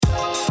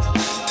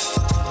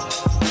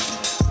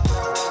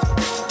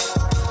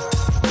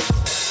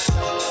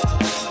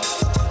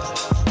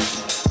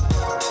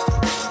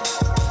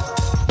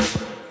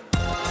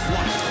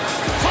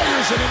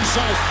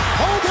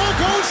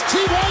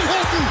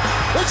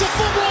a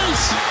foot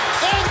race,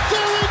 and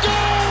there he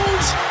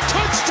goes!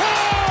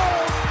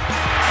 Touchdown!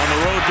 On the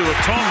road to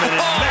atonement,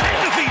 and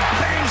McAfee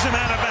bangs him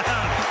out of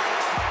bounds.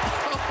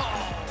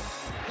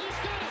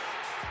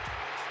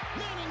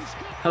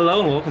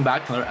 Hello and welcome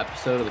back to another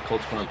episode of the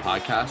Colts Corner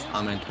Podcast.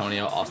 I'm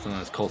Antonio, also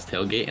known as Colts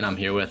Tailgate, and I'm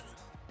here with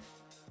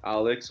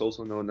Alex,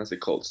 also known as the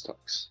Colts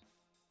Talks.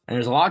 And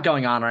there's a lot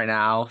going on right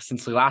now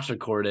since we last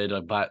recorded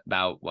about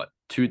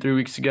 2-3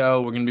 weeks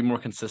ago. We're going to be more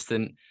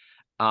consistent.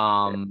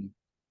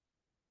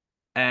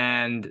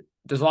 And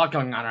there's a lot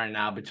going on right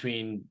now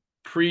between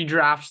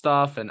pre-draft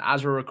stuff and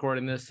as we're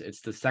recording this,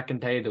 it's the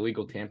second day of the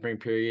legal tampering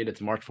period. It's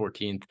March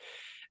 14th.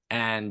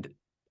 And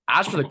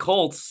as for the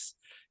Colts,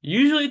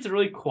 usually it's a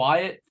really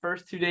quiet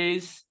first 2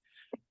 days.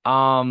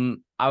 I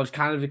was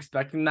kind of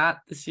expecting that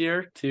this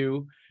year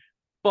too,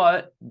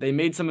 but they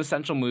made some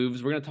essential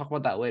moves. We're going to talk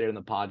about that later in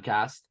the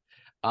podcast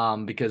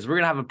because we're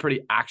going to have a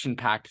pretty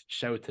action-packed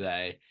show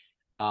today.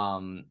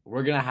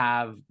 We're going to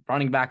have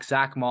running back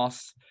Zack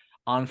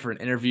on for an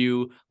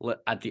interview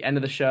at the end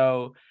of the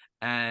show.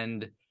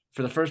 And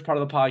for the first part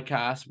of the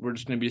podcast, we're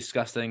just going to be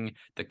discussing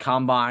the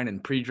combine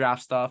and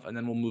pre-draft stuff, and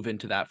then we'll move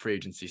into that free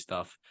agency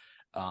stuff.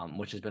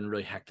 Which has been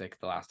really hectic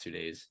the last 2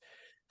 days.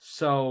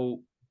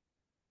 So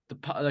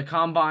the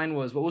combine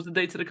was, what was the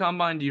date to the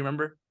combine? Do you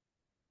remember?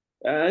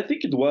 I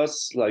think it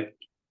was like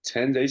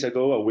 10 days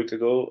ago, a week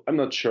ago. I'm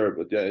not sure,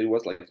 but yeah, it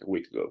was like a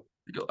week ago.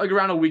 Like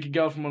around a week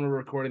ago from when we were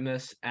recording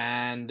this.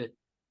 And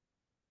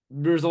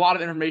there's a lot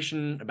of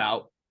information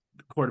about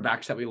the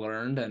quarterbacks that we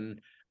learned.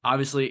 And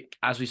obviously,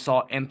 as we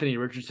saw, Anthony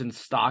Richardson's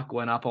stock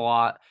went up a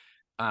lot.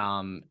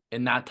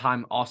 In that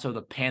time, also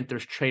the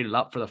Panthers traded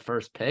up for the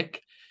first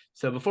pick.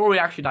 So before we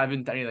actually dive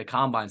into any of the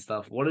combine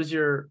stuff, what is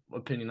your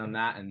opinion on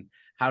that, and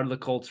how do the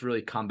Colts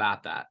really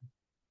combat that?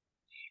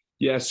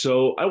 Yeah,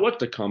 so I watched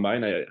the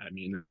combine. I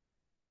mean,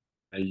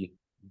 I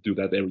do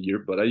that every year,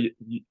 but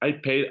I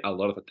paid a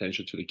lot of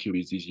attention to the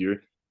QBs this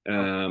year.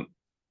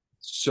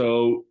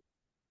 So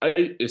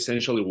I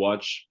essentially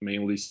watched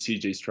mainly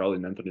CJ Stroud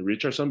and Anthony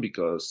Richardson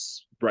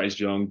because Bryce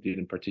Young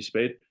didn't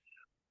participate.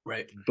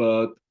 Right.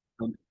 But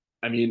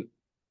I mean,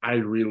 I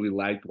really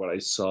liked what I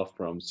saw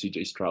from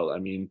CJ Stroud. I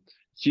mean,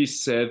 he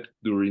said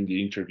during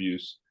the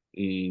interviews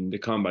in the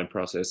combine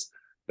process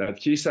that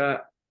he's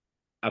a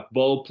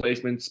ball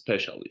placement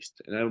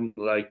specialist. And I'm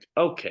like,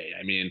 okay,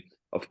 I mean,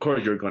 of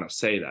course you're going to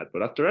say that.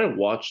 But after I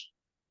watched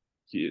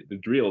the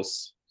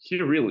drills, he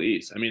really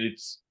is. I mean,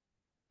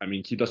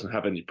 he doesn't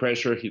have any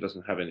pressure. He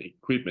doesn't have any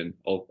equipment,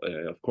 of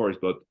course,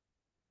 but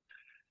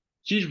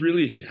he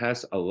really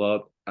has a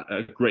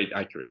great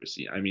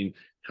accuracy. I mean,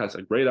 has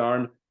a great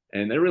arm.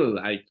 And I really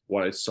liked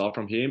what I saw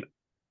from him.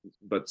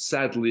 But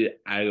sadly,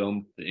 I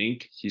don't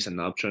think he's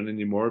an option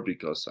anymore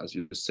because, as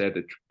you said,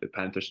 the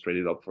Panthers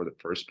traded up for the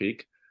first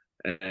pick.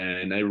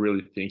 And I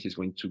really think he's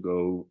going to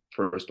go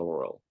first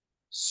overall.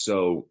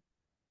 So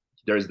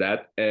there's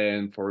that.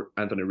 And for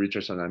Anthony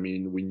Richardson, I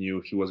mean, we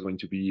knew he was going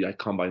to be a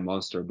combine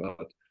monster.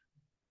 But,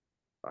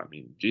 I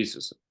mean,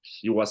 Jesus,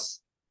 he was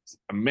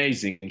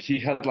amazing. He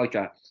had like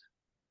a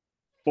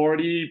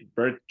 40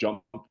 bird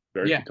jump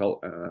vertical.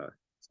 Yeah.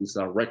 It's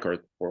a record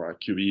for a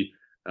QB.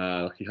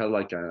 He had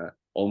like a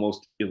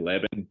almost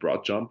 11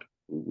 broad jump,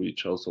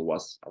 which also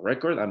was a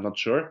record. I'm not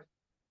sure.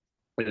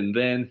 And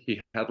then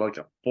he had like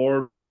a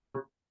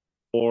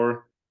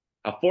 4.44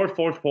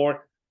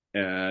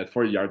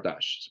 4-yard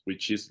dash,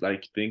 which is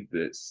like, I think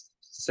the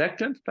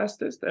second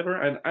fastest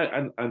ever. And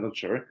I'm not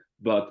sure,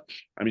 but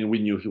I mean, we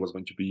knew he was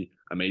going to be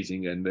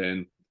amazing. And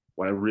then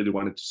what I really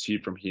wanted to see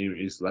from him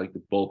is like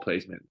the ball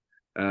placement.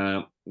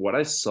 What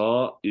I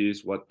saw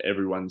is what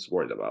everyone's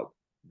worried about,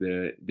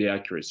 the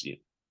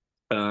accuracy.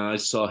 I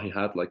saw he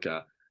had like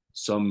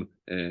some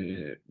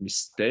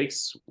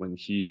mistakes when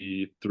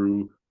he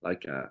threw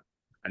like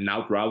an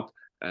out route,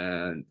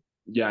 and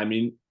yeah, I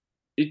mean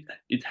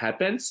it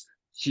happens.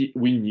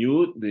 We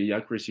knew the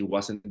accuracy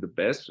wasn't the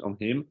best on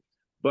him,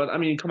 but I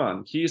mean, come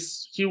on, he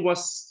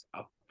was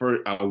a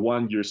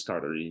 1-year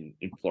starter in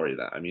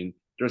Florida. I mean,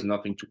 there's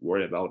nothing to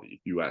worry about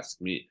if you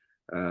ask me.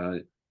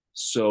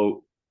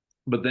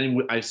 But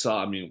then I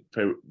saw, I mean,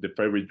 the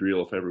favorite drill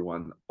of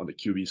everyone on the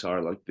QBs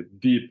are like the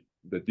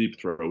deep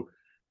throw,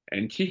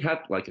 and he had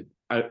like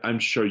I'm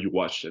sure you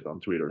watched it on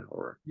Twitter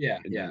or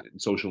in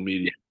social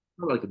media,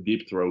 like a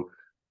deep throw.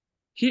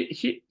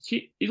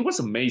 It was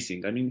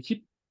amazing. I mean,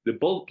 the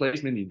ball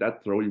placement in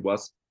that throw, it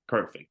was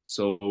perfect.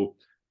 So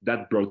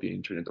that broke the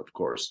internet, of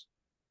course.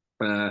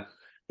 But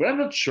I'm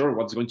not sure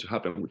what's going to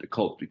happen with the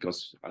Colts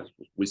because, as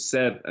we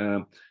said,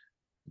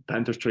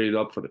 Panthers traded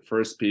up for the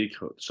first pick,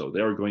 so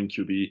they are going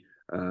QB.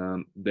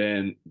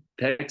 Then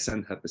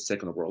Texans had the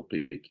second overall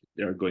pick.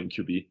 They are going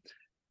QB.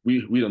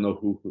 We don't know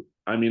who.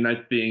 I mean, I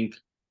think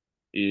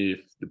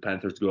if the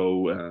Panthers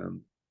go,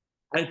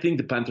 I think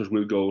the Panthers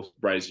will go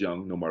Bryce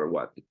Young no matter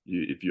what.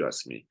 If you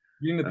ask me.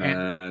 You mean the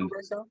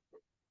Panthers?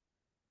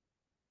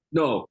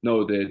 No,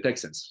 the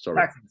Texans.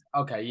 Sorry. Texans.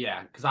 Okay,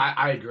 yeah, because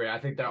I agree. I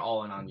think they're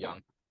all in on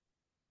Young.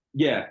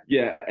 Yeah,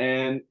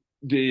 and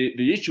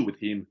the issue with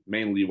him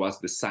mainly was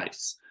the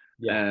size.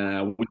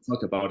 We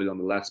talked about it on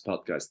the last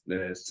podcast.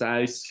 The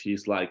size,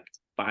 he's like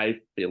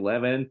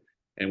 5'11",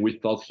 and we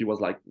thought he was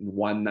like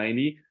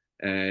 190.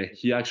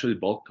 He actually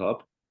bulked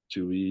up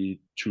to be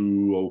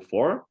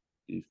 204,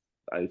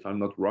 if I'm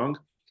not wrong.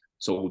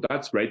 So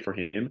that's great for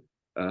him.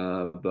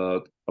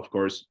 But of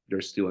course,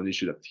 there's still an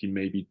issue that he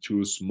may be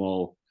too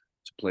small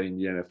to play in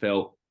the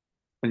NFL.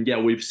 And yeah,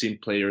 we've seen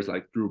players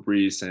like Drew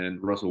Brees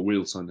and Russell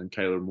Wilson and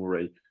Kyler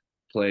Murray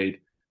played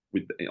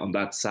with on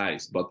that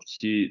size, but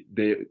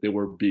they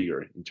were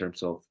bigger in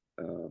terms of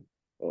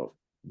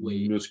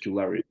Weight.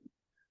 muscularity.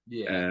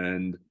 Yeah.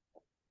 And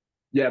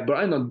yeah, but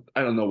I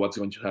don't know what's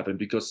going to happen,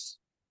 because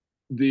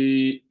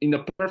in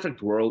a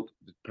perfect world,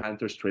 the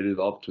Panthers traded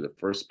up to the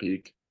first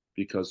pick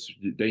because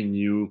they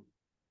knew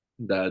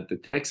that the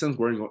Texans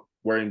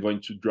weren't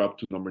going to drop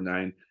to number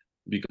 9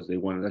 because they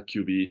wanted a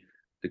QB.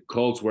 The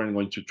Colts weren't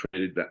going to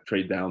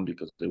trade down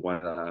because they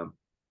wanted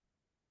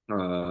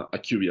a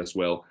QB as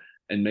well.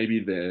 And maybe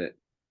the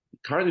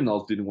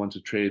Cardinals didn't want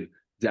to trade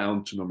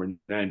down to number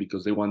 9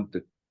 because they want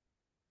the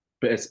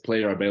best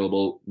player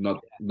available,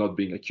 not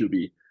being a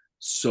QB.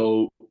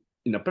 So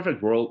in a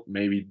perfect world,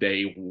 maybe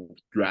they will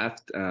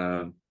draft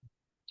Anthony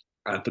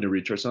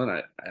Richardson.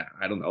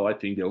 I don't know. I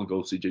think they'll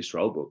go CJ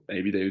Stroud, but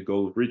maybe they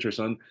go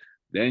Richardson.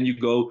 Then you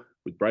go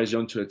with Bryce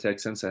Young to the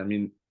Texans. I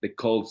mean, the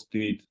Colts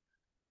need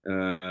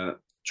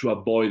to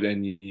avoid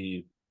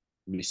any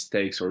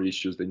mistakes or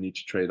issues. They need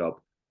to trade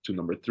up to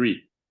number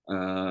 3.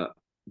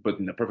 But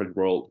in a perfect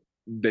world,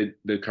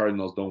 the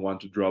Cardinals don't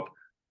want to drop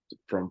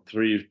from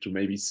 3 to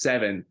maybe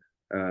 7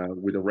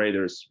 with the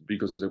Raiders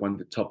because they want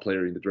the top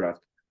player in the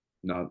draft,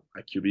 not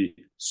a QB.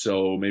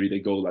 So maybe they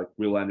go like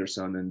Will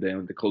Anderson, and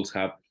then the Colts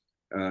have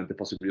the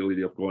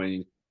possibility of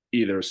going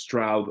either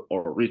Stroud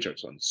or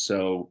Richardson.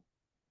 So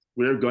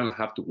we're going to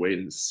have to wait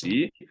and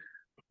see,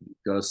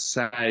 because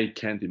I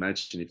can't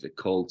imagine if the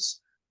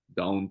Colts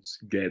don't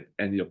get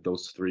any of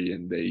those 3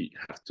 and they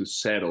have to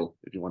settle,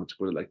 if you want to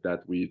put it like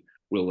that, with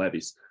Will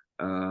Levis.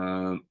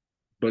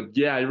 But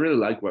yeah, I really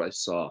like what I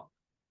saw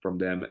from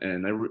them,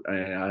 and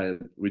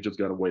we just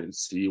gotta wait and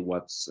see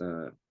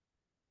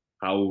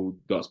how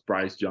does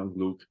Bryce Young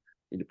look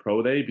in the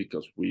pro day,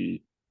 because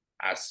we,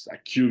 as a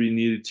QB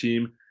needed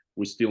team,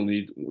 we still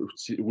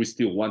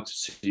want to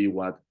see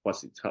what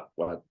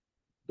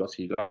does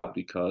he got,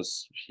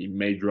 because he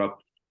may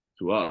drop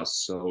to us.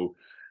 So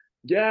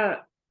yeah,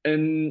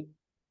 and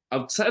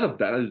outside of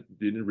that, I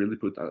didn't really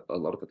put a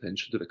lot of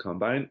attention to the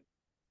combine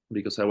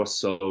because I was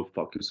so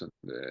focused on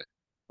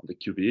the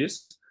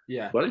QBs.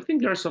 Yeah. But I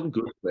think there are some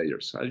good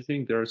players. I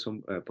think there are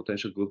some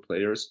potential good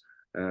players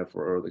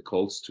for the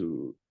Colts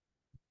to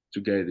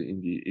get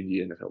in the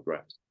NFL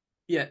draft.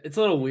 Yeah, it's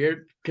a little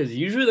weird because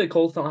usually the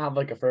Colts don't have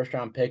like a first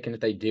round pick, and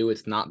if they do,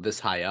 it's not this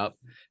high up.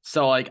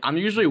 So like I'm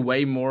usually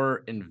way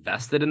more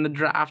invested in the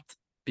draft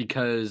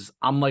because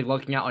I'm like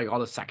looking at like all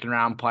the second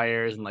round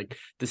players and like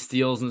the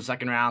steals in the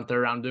second round,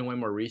 third round, doing way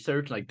more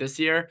research. Like this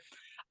year,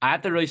 I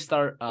have to really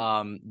start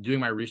doing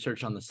my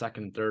research on the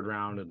second, third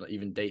round, and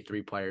even day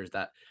 3 players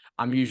that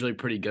I'm usually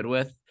pretty good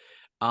with.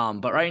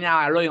 But right now,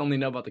 I really only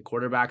know about the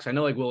quarterbacks. I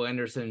know like Will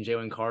Anderson,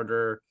 Jalen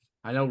Carter.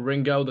 I know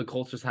Ringo, the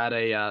Colts just had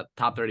a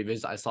top 30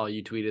 visit. I saw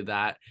you tweeted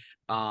that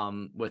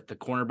with the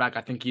cornerback.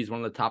 I think he's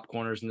one of the top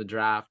corners in the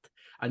draft.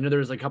 I know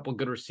there's a couple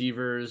good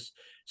receivers.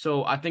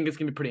 So I think it's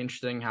going to be pretty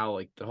interesting how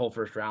like the whole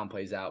first round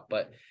plays out.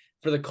 But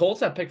for the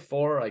Colts at pick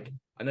 4, like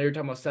I know you're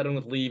talking about settling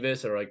with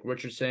Levis or like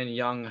Richardson,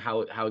 Young,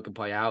 how it could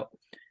play out.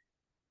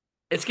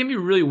 It's going to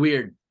be really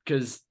weird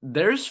because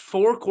there's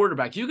 4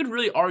 quarterbacks. You could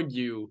really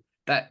argue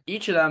that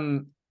each of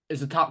them is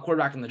the top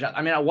quarterback in the draft.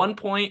 I mean, at one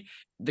point,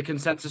 the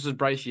consensus was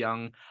Bryce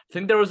Young. I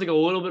think there was like a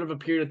little bit of a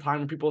period of time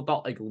where people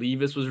thought like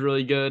Levis was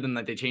really good and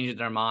like they changed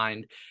their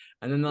mind.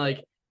 And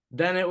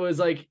then it was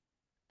like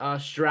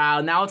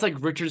Stroud. Now it's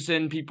like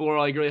Richardson. People are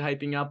like really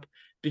hyping up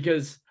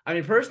because I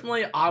mean,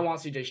 personally, I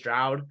want CJ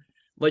Stroud.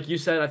 Like you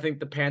said, I think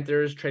the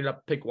Panthers traded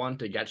up pick 1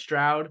 to get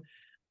Stroud.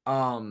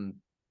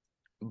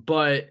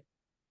 But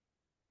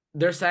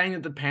they're saying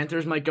that the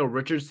Panthers might go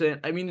Richardson.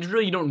 I mean,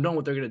 really, you don't know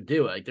what they're gonna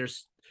do. Like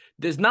there's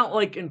not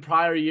like in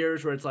prior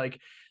years where it's like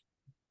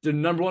the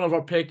number 1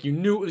 overall pick, you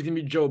knew it was going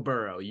to be Joe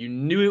Burrow. You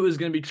knew it was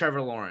going to be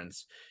Trevor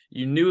Lawrence.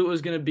 You knew it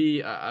was going to be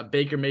a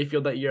Baker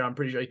Mayfield that year. I'm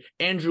pretty sure. Like,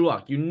 Andrew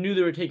Luck. You knew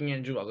they were taking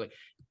Andrew Luck. Like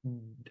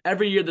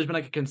every year, there's been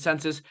like a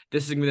consensus.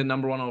 This is going to be the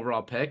number 1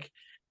 overall pick,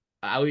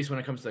 at least when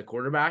it comes to the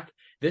quarterback.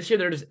 This year,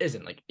 there just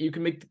isn't. Like you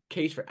can make the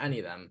case for any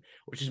of them,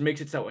 which just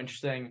makes it so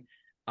interesting.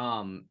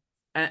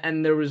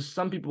 And there was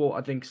some people,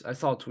 I think I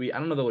saw a tweet. I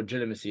don't know the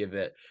legitimacy of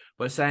it,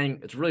 but saying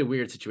it's a really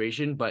weird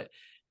situation, but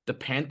the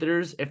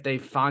Panthers, if they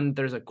find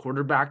there's 2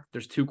 quarterbacks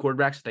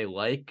that they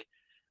like,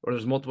 or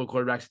there's multiple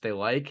quarterbacks that they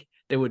like,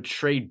 they would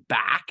trade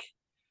back,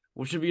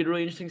 which would be a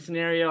really interesting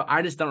scenario.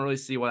 I just don't really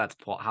see how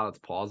that's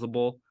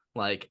plausible.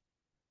 Like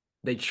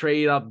they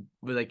trade up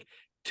with like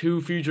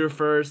 2 future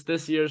firsts,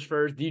 this year's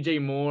first,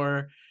 DJ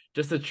Moore,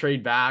 just to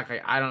trade back.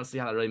 Like, I don't see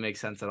how that really makes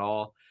sense at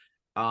all.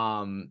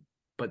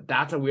 But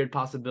that's a weird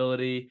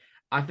possibility.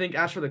 I think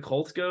as for the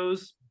Colts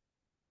goes,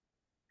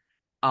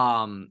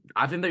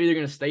 I think they're either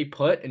going to stay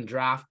put and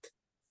draft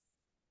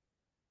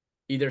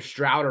either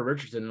Stroud or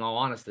Richardson, in all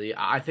honesty.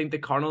 I think the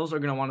Cardinals are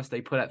going to want to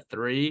stay put at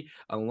 3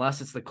 unless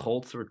it's the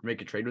Colts or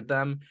make a trade with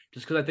them.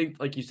 Just because I think,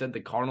 like you said,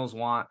 the Cardinals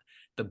want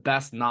the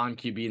best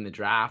non-QB in the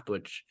draft,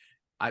 which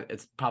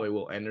it's probably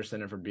Will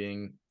Anderson, if we're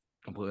being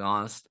completely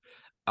honest.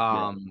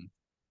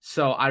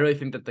 So I really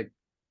think that the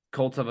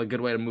Colts have a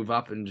good way to move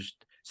up and just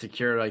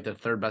secure like the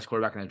third best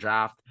quarterback in the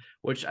draft,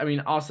 which I mean,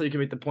 also you can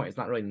make the point it's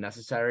not really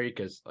necessary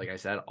because, like I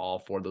said, all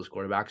 4 of those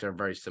quarterbacks are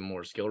very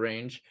similar skill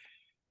range.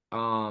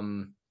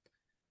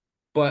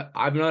 But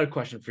I have another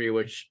question for you,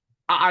 which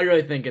I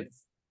really think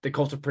it's the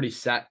Colts are pretty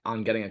set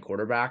on getting a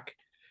quarterback.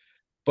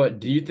 But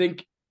do you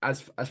think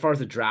as far as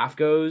the draft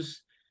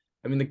goes,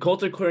 I mean, the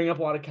Colts are clearing up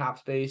a lot of cap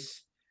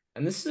space,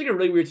 and this is like a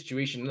really weird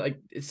situation. Like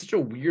it's such a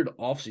weird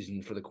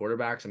offseason for the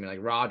quarterbacks. I mean,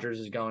 like Rodgers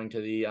is going to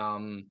the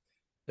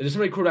there's so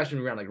many quarterbacks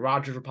moving around. Like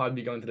Rodgers will probably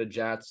be going to the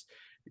Jets,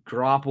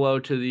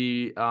 Garoppolo to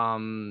the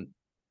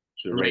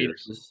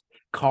Raiders,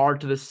 Carr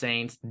to the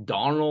Saints,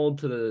 Donald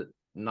to the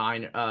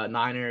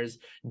Niners,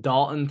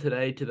 Dalton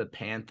today to the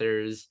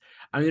Panthers.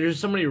 I mean, there's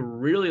so many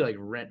really like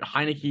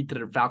Heineke to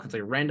the Falcons,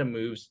 like random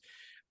moves.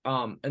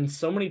 And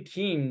so many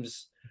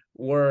teams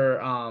were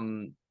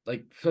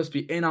like supposed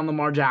to be in on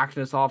Lamar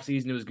Jackson this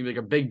offseason. It was gonna be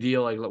like a big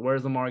deal. Like,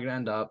 where's Lamar gonna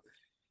end up?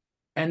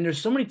 And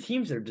there's so many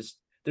teams that are just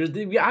I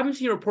haven't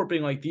seen a report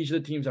being like these are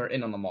the teams that are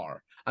in on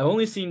Lamar. I've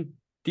only seen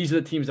these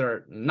are the teams that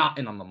are not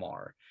in on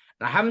Lamar.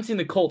 And I haven't seen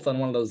the Colts on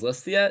one of those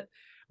lists yet,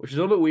 which is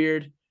a little bit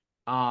weird.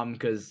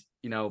 Because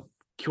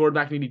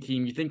quarterback needy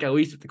team. You think at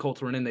least if the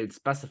Colts weren't in, they'd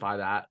specify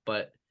that.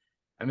 But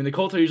I mean, the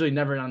Colts are usually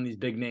never in on these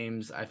big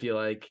names, I feel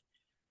like.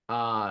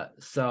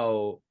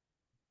 So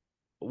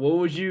what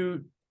would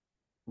your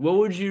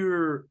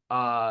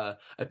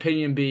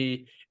opinion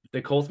be if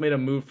the Colts made a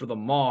move for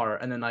Lamar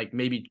and then like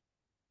maybe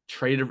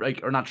traded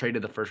or not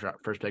traded the first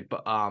pick,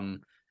 but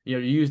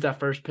use that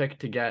first pick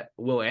to get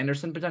Will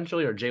Anderson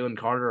potentially or Jalen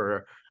Carter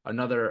or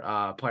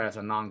another player as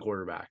a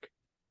non-quarterback?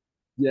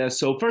 Yeah,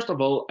 so first of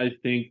all, I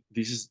think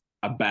this is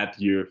a bad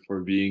year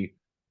for the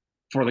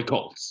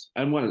Colts.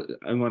 I want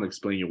to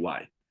explain you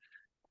why.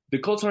 The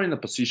Colts are in a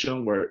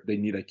position where they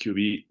need a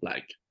QB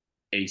like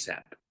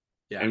ASAP.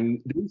 Yeah. And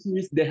this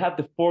is they have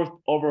the 4th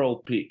overall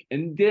pick.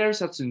 And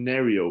there's a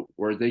scenario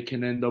where they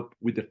can end up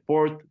with the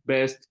 4th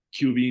best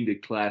QB in the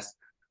class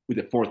with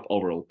the 4th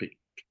overall pick.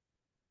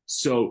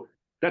 So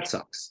that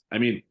sucks. I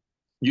mean,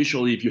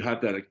 usually if you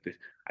have that a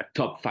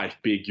top 5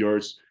 pick,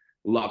 you're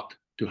locked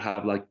to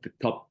have like the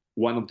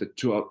one of the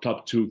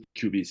top 2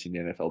 QBs in the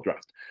NFL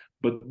draft.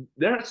 But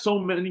there are so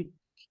many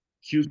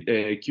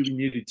QB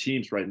needy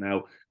teams right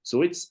now,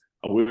 so it's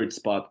a weird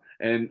spot.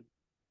 And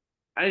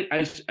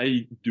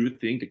I do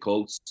think the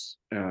Colts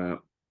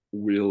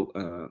will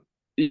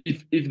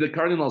if the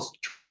Cardinals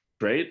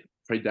trade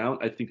down,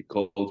 I think the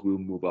Colts will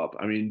move up.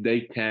 I mean,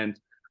 they can't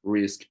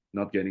risk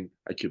not getting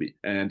a QB,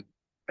 and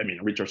I mean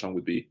Richardson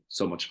would be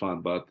so much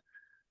fun. But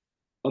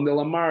on the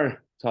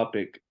Lamar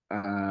topic,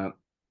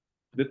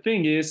 the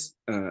thing is,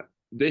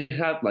 they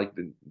had like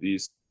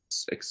this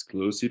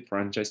exclusive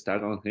franchise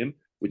tag on him,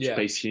 which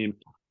pays him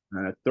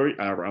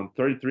around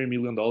 $33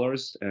 million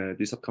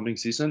this upcoming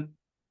season.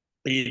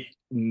 If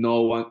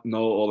no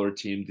other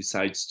team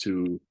decides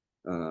to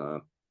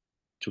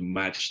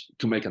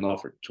make an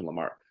offer to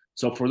Lamar.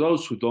 So for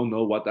those who don't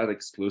know what that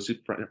exclusive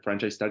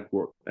franchise tag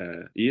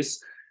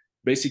is,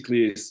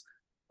 basically is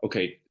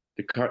okay.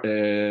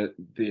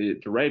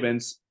 The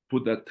Ravens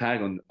put that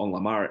tag on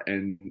Lamar,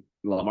 and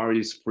Lamar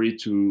is free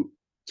to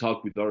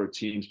talk with other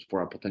teams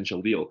for a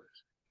potential deal.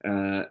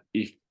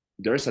 If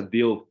there's a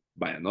deal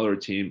by another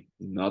team,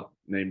 not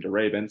named the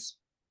Ravens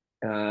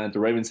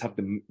have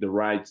the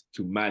right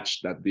to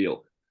match that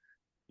deal.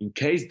 In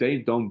case they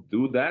don't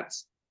do that,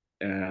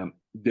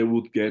 they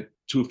would get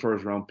 2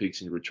 first-round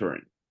picks in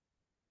return.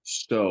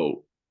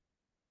 So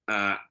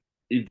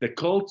if the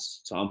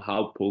Colts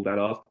somehow pull that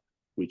off,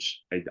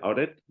 which I doubt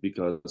it,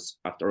 because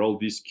after all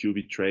these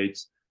QB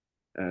trades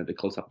the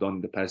Colts have done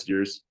in the past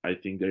years, I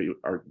think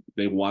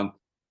they want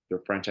their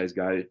franchise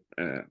guy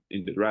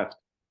in the draft.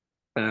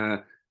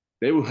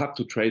 They will have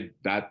to trade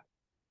the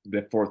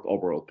 4th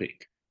overall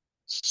pick.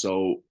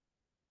 So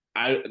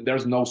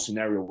there's no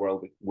scenario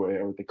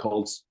where the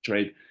Colts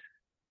trade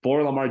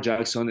for Lamar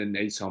Jackson and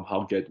they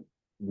somehow get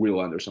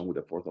Will Anderson with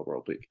the 4th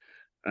overall pick.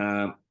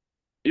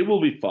 It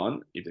will be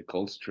fun if the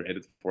Colts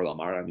traded for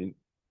Lamar. I mean,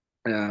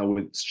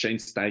 with Shane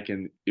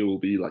Steichen, it will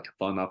be like a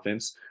fun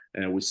offense.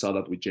 And we saw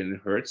that with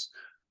Jalen Hurts.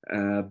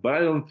 But I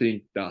don't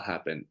think that'll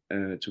happen,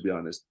 to be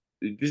honest.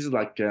 This is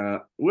like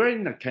we're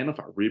in a kind of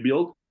a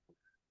rebuild,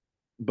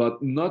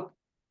 but not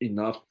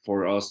enough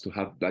for us to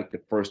have like the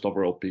 1st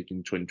overall pick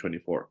in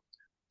 2024.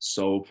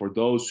 So for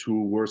those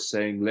who were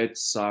saying,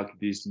 let's suck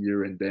this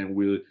year and then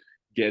we'll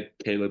get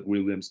Caleb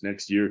Williams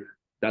next year,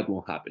 that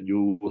won't happen.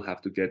 You will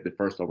have to get the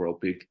 1st overall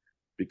pick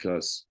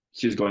because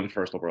he's going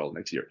 1st overall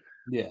next year.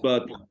 Yeah.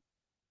 But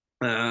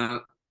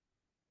I'm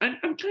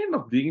kind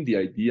of digging the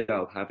idea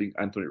of having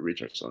Anthony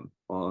Richardson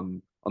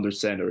on under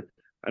center.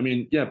 I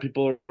mean, yeah,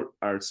 people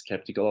are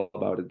skeptical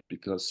about it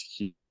because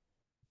he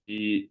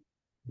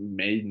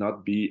may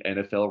not be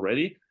NFL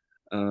ready.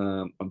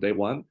 on day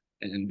one.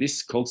 And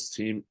this Colts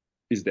team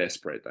is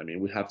desperate. I mean,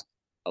 we have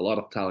a lot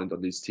of talent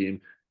on this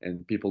team,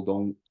 and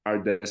people are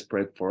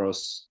desperate for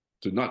us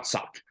to not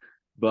suck.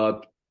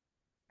 But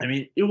I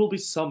mean, it will be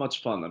so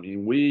much fun. I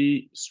mean,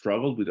 we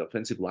struggled with the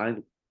offensive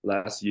line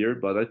last year,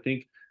 but I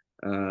think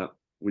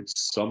with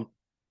some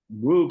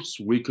moves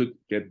we could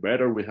get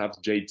better. We have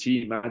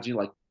JT. Imagine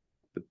like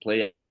the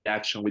play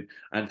action with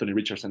Anthony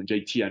Richardson and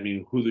JT. I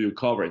mean, who do you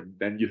cover?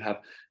 Then you have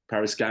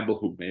Paris Campbell,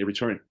 who may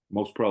return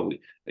most probably,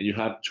 and you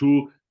have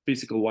two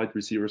physical wide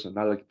receivers, and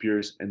Alec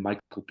Pierce and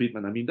Michael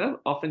Pittman. I mean, that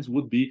offense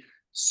would be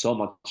so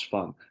much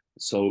fun.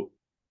 So,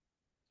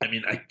 I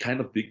mean, I kind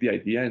of dig the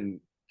idea, and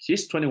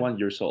he's 21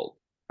 years old.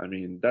 I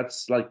mean,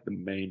 that's like the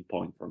main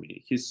point for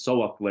me. He's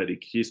so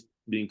athletic. He's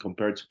being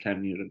compared to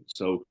Cam Newton,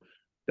 so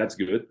that's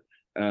good.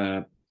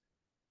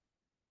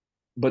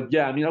 But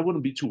yeah, I mean, I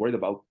wouldn't be too worried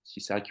about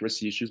his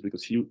accuracy issues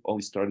because he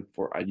only started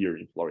for a year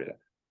in Florida.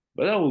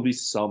 But that will be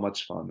so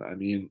much fun. I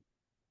mean,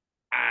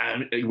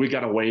 we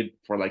gotta wait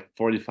for like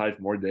 45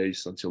 more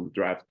days until the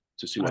draft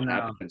to see what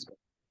happens.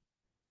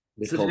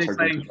 It's an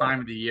exciting time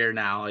of the year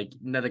now. Like,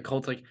 the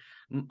Colts, like,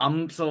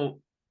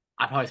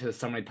 I probably said this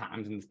so many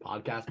times in this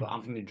podcast, but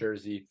I'm from New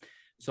Jersey.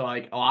 So,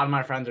 like, a lot of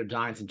my friends are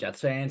Giants and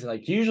Jets fans. And,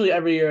 like, usually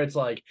every year it's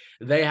like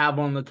they have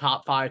one of the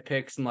top 5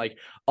 picks, and, like,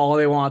 all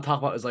they want to talk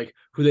about is, like,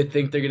 who they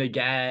think they're going to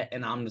get.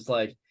 And I'm just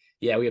like,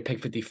 yeah, we have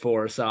pick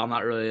 54. So I'm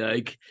not really,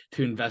 like,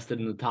 too invested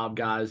in the top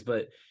guys.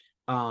 But,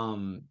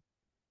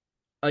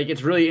 like,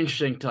 it's really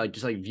interesting to, like,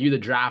 just, like, view the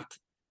draft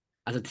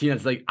as a team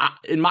that's, like,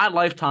 in my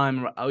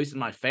lifetime, or at least in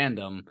my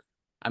fandom,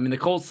 I mean, the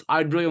Colts,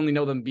 I'd really only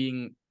know them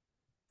being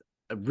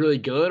really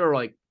good or,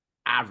 like,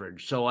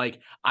 average. So, like,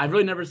 I've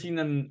really never seen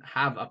them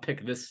have a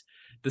pick this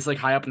like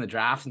high up in the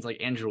draft since,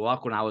 like, Andrew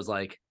Luck when I was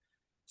like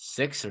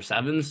 6 or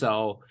 7.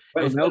 So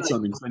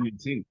Nelson in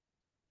 2018.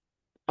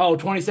 Oh,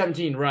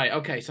 2017, right?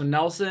 Okay, so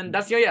Nelson.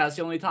 That's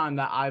the only time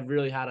that I've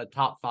really had a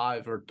top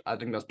 5, or I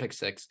think that was pick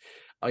 6,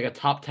 like a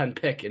top 10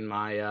 pick in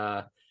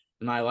my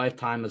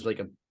lifetime as like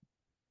a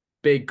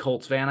big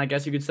Colts fan, I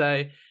guess you could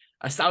say.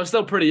 I was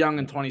still pretty young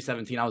in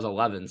 2017. I was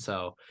 11,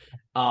 so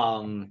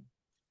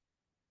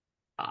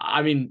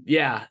I mean,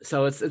 yeah.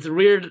 So it's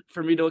weird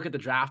for me to look at the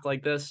draft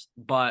like this,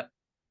 but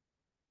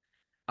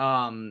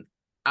I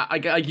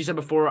like you said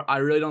before, I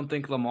really don't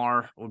think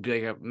Lamar would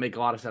be like make a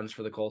lot of sense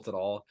for the Colts at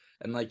all.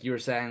 And like you were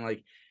saying,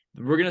 like,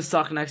 we're gonna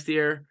suck next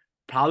year.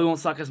 Probably won't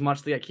suck as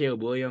much to get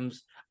Caleb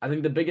Williams. I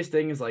think the biggest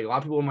thing is, like, a lot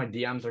of people in my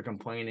DMs are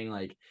complaining,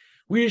 like,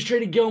 we just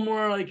traded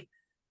Gilmore, like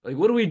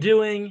what are we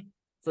doing?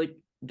 It's like,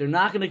 they're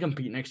not gonna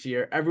compete next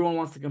year. Everyone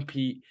wants to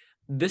compete.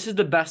 This is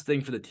the best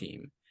thing for the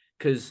team,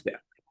 because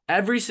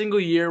every single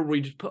year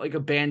we just put like a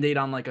Band-Aid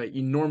on like an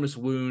enormous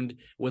wound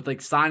with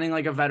like signing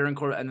like a veteran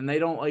quarterback, and then they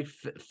don't like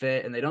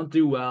fit and they don't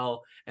do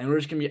well, and we're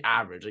just gonna be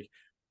average. Like,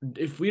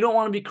 if we don't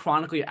want to be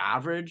chronically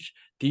average,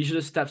 these are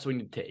the steps we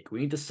need to take. We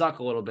need to suck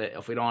a little bit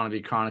if we don't want to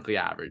be chronically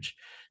average.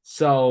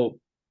 So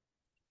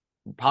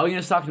we're probably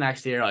gonna suck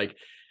next year, like,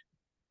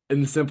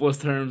 in the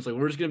simplest terms. Like,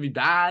 we're just gonna be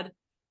bad.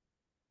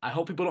 I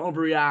hope people don't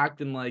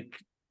overreact and like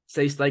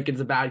say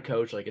Steichen's a bad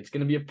coach. Like, it's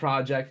gonna be a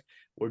project.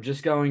 We're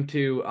just going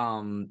to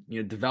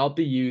develop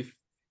the youth.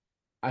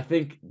 I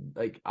think,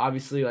 like,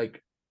 obviously,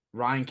 like,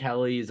 Ryan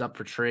Kelly is up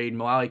for trade.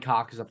 Mo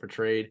Alley-Cox is up for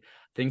trade.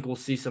 I think we'll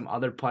see some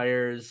other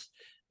players.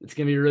 It's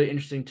gonna be really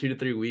interesting 2 to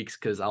 3 weeks,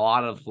 because a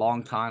lot of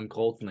longtime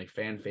Colts and like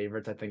fan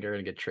favorites, I think, are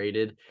gonna get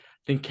traded.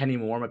 I think Kenny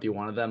Moore might be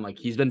one of them. Like,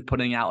 he's been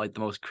putting out like the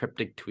most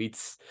cryptic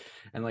tweets,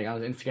 and like on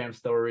his Instagram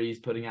stories,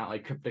 putting out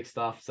like cryptic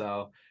stuff.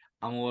 So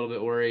I'm a little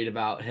bit worried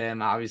about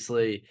him.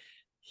 Obviously,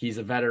 he's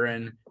a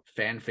veteran,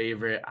 fan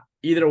favorite.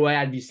 Either way,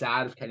 I'd be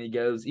sad if Kenny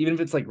goes, even if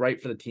it's like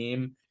right for the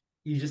team.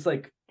 He's just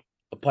like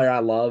a player I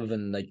love,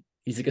 and like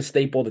he's like a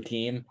staple of the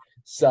team.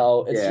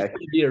 So it's just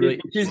gonna be a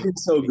really he's been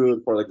so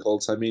good for the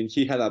Colts. I mean,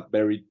 he had a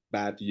very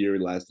bad year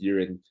last year,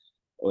 and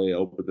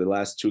over the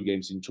last 2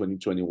 games in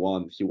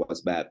 2021, he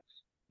was bad.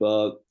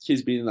 But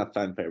he's been a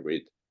fan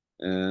favorite,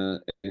 and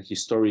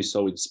his story is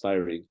so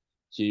inspiring.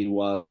 He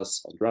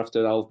was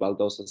drafted out of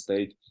Valdosta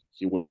State.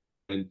 He went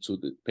to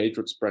the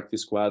Patriots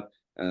practice squad,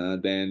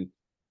 then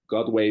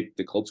got waived.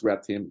 The Colts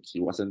grabbed him.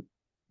 He wasn't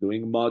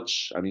doing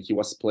much. I mean, he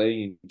was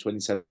playing in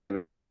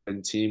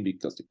 2017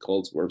 because the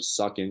Colts were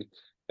sucking,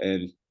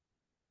 and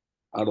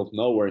out of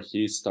nowhere,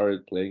 he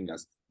started playing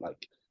as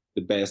like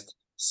the best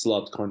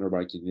slot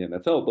cornerback in the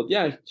NFL. But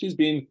yeah, he's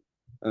been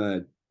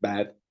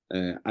bad.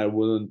 I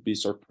wouldn't be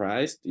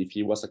surprised if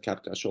he was a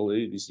cap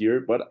casualty this year,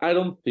 but I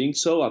don't think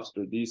so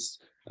after this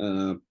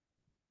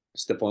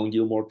Stephon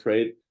Gilmore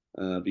trade,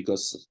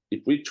 because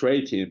if we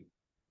trade him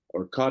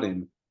or cut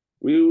him,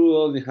 we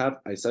will only have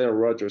Isaiah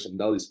Rodgers and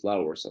Dallas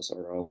Flowers as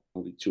our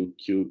only 2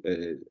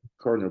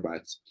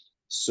 cornerbacks.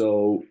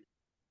 So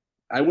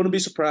I wouldn't be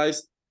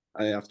surprised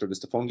after the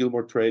Stephon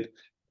Gilmore trade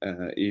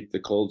if the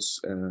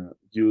Colts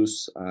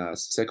use a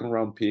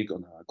 2nd-round pick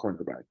on a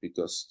cornerback,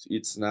 because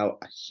it's now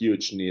a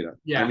huge need.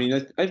 Yeah. I mean,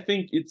 I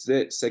think it's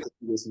the second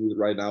biggest need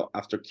right now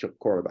after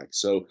quarterback.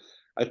 So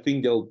I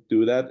think they'll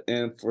do that.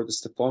 And for the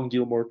Stephon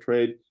Gilmore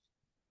trade,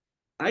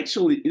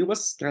 actually, it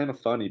was kind of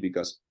funny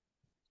because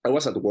I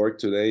was at work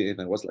today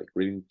and I was like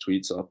reading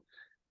tweets up.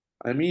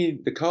 I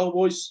mean, the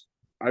Cowboys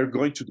are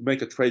going to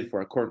make a trade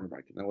for a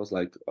cornerback, and I was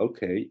like,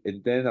 okay.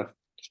 And then a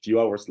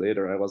few hours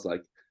later, I was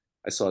like,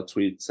 I saw a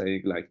tweet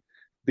saying like,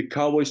 the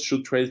Cowboys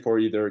should trade for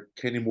either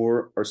Kenny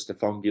Moore or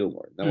Stephon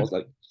Gilmore. And I was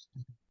like,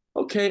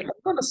 okay,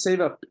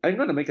 I'm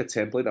gonna make a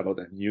template about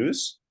the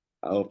news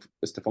of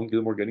Stephon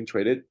Gilmore getting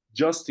traded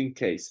just in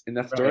case. And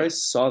after I Right.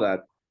 saw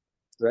that,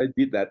 after I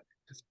did that,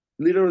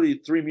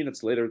 literally 3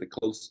 minutes later, the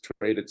Colts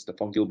traded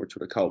Stephon Gilmore to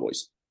the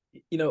Cowboys.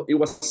 You know, It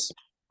was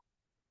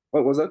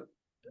what was that?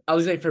 I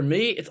was like, for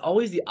me, it's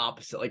always the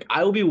opposite. Like,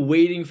 I will be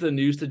waiting for the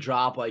news to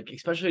drop, like,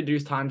 especially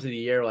during times of the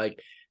year, like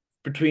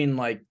between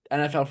like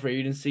NFL free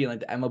agency and like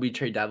the MLB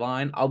trade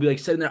deadline. I'll be like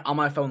sitting there on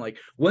my phone, like,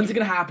 when's it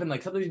gonna happen?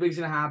 Like, something's big's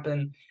gonna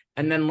happen,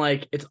 and then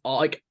like it's all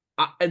like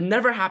it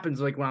never happens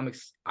like when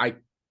I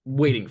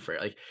waiting for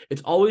it. Like,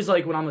 it's always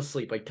like when I'm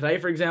asleep. Like today,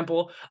 for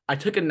example, I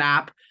took a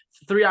nap.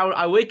 3 hours.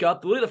 I wake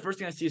up. Literally, the first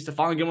thing I see is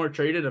Stephon Gilmore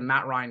traded and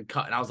Matt Ryan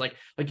cut, and I was like,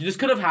 it just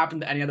could have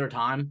happened any other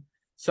time.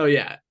 So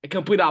yeah, a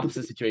complete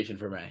opposite situation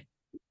for me.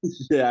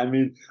 Yeah, I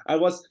mean, I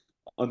was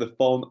on the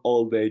phone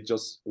all day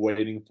just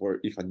waiting for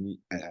if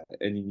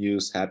any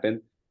news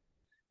happened.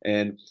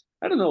 And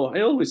I don't know,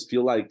 I always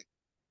feel like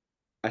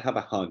I have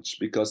a hunch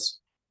because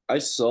I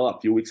saw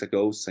a few weeks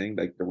ago saying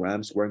like the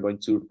Rams weren't going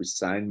to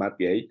resign Matt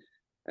Gay.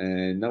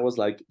 And I was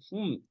like,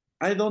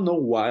 I don't know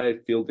why I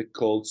feel the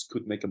Colts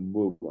could make a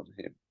move on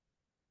him.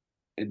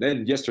 And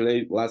then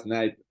last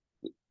night,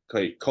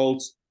 okay,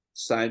 Colts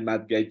signed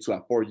Matt Gay to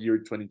a 4 year,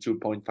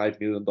 $22.5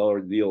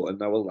 million deal.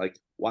 And I was like,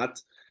 what?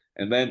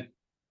 And then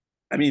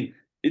I mean,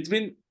 it's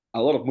been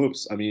a lot of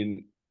moves. I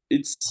mean,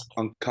 it's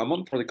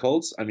uncommon for the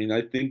Colts. I mean,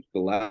 I think the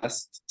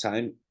last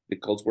time the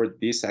Colts were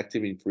this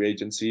active in free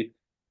agency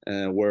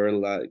were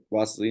like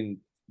was in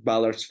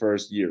Ballard's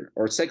first year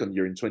or second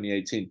year in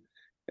 2018,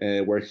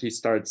 where he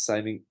started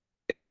signing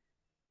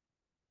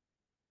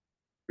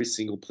every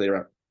single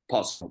player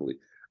possibly.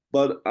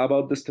 But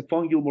about the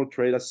Stephon Gilmore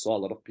trade, I saw a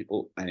lot of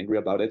people angry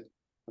about it.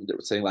 And they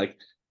were saying like,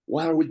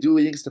 "What are we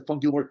doing?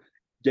 Stephon Gilmore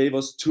gave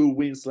us 2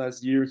 wins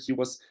last year. He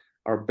was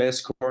our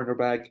best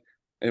cornerback,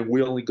 and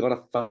we only got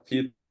a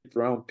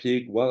fifth-round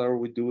pick. What are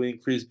we doing?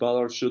 Chris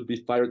Ballard should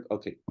be fired."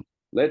 Okay,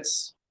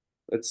 let's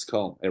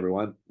calm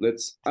everyone.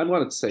 I'm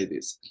gonna say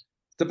this: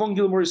 Stephon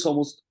Gilmore is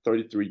almost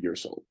 33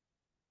 years old.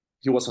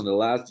 He was on the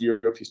last year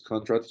of his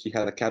contract. He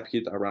had a cap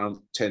hit around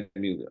 10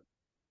 million.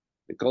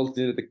 The Colts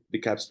needed the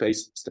cap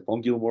space.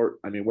 Stephon Gilmore,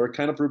 I mean, we're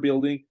kind of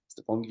rebuilding.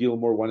 Stephon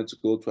Gilmore wanted to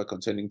go to a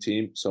contending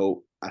team.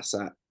 So, as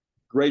a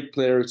great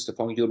player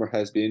Stephon Gilmore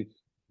has been,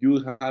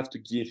 you have to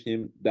give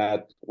him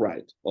that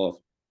right of,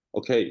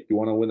 okay, you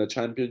want to win a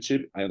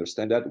championship? I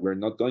understand that. We're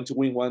not going to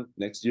win one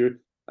next year.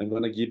 I'm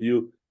going to give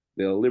you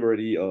the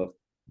liberty of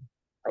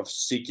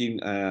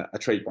seeking a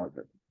trade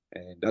partner.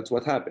 And that's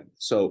what happened.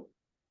 So,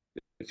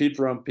 the fifth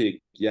round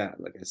pick, yeah,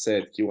 like I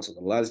said, he was on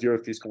the last year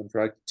of his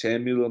contract,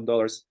 $10 million.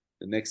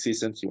 The next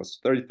season, he was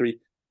 33.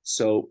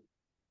 So,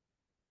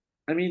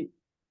 I mean,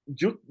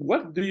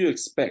 what do you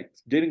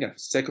expect? Getting a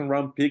second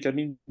round pick? I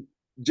mean,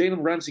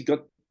 Jalen Ramsey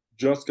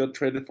just got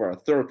traded for a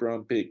third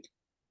round pick.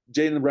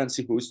 Jalen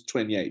Ramsey, who is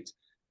 28.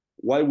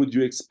 Why would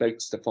you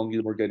expect Stephon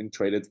Gilmore getting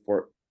traded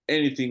for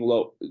anything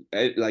low,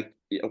 like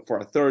for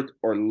a third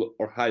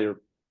or higher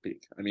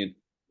pick? I mean,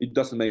 it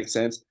doesn't make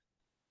sense.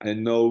 I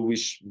know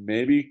we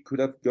maybe could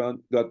have got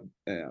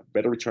a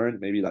better return,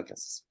 maybe like a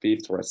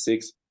fifth or a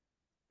sixth.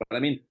 But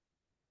I mean,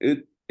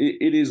 it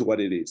is what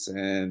it is,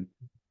 and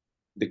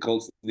the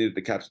Colts needed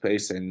the cap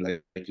space, and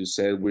like you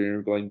said,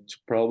 we're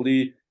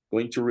probably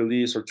going to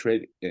release or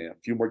trade a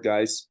few more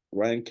guys.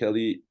 Ryan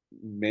Kelly,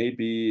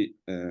 maybe.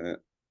 I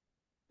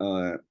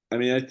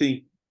mean, I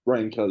think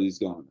Ryan Kelly is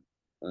gone.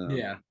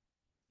 Yeah,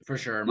 for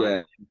sure.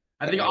 Yeah,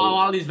 I think a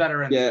lot of these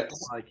veterans, yeah,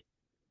 like,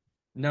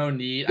 no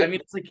need. I mean,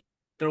 it's like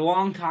they're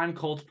longtime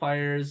Colts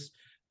players,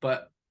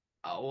 but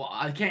well,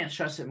 I can't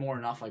stress it more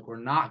enough. Like, we're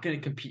not going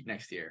to compete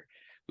next year.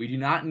 We do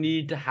not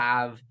need to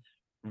have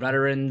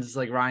veterans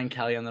like Ryan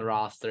Kelly on the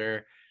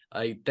roster.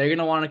 Like, they're going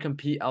to want to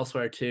compete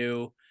elsewhere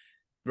too.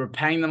 We're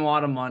paying them a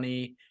lot of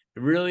money.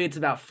 Really, it's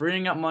about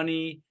freeing up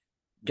money,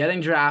 getting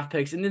draft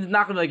picks, and it's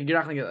not going to you're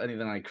not going to get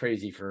anything like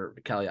crazy for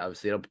Kelly.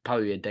 Obviously, it'll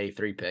probably be a day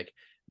 3 pick,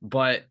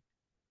 but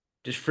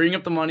just freeing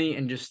up the money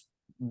and just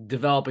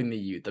developing the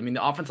youth. I mean,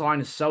 the offensive line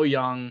is so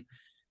young.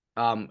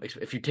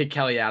 If you take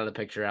Kelly out of the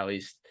picture, at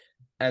least,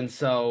 and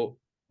so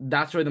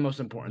that's really the most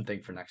important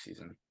thing for next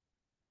season.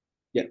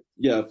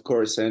 Yeah, of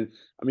course. And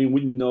I mean,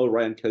 we know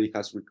Ryan Kelly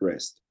has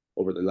regressed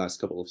over the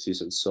last couple of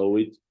seasons, so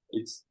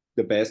it's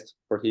the best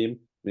for him.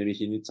 Maybe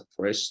he needs a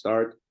fresh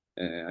start.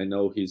 I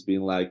know he's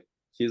like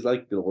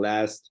the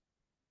last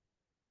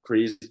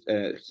Chris.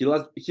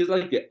 He's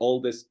like the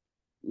oldest,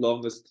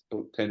 longest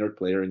tenured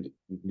player in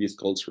this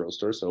Colts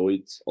roster, so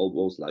it's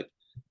almost like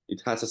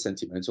it has a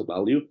sentimental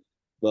value.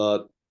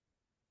 But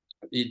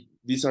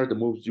these are the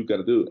moves you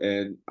gotta do.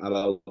 And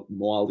about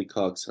Mo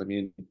Cox, I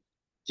mean,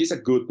 he's a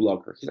good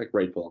blocker. He's a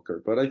great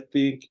blocker, but I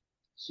think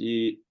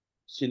he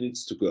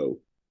needs to go.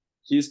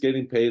 He's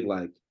getting paid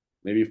like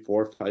maybe $4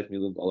 or $5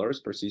 million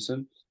per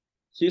season,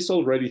 he's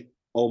already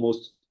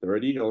almost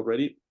 30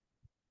 already,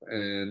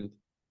 and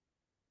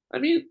I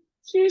mean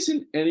he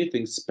isn't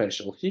anything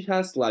special. He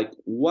has like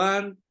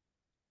one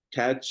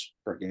catch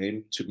per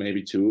game to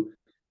maybe two,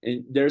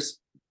 and there's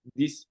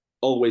this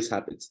always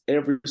happens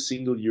every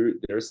single year.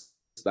 There's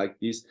like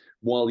this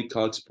Wally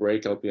Cox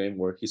breakout game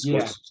where he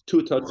Yeah. scores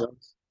two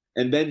touchdowns,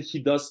 and then he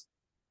does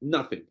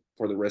nothing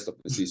for the rest of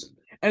the season.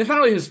 And it's not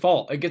really his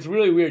fault. It gets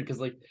really weird because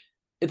like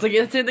it's like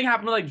the same thing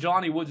happened to like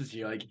Johnny Woods this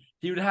year. Like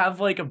he would have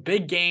like a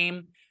big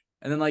game,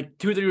 and then like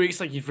 2 or 3 weeks,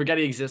 like you forget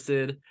he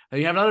existed.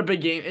 And you have another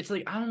big game. It's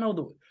like I don't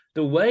know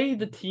the way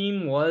the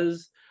team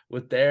was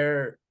with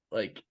their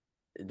like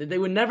they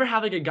would never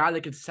have like a guy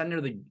that could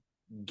center the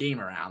game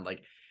around.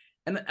 Like,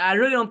 and I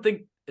really don't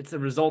think it's a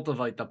result of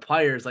like the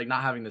players like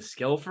not having the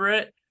skill for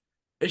it.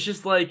 It's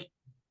just like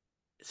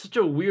such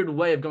a weird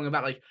way of going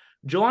about. Like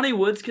Johnny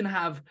Woods can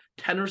have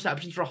 10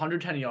 receptions for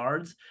 110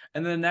 yards,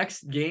 and then the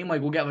next game,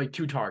 like we'll get like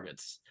 2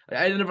 targets.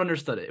 Like, I never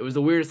understood it. It was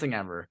the weirdest thing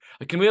ever.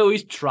 Like, can we at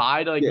least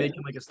try to like make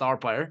him like a star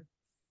player?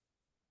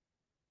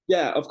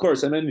 Yeah, of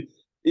course. I mean,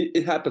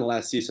 it happened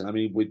last season. I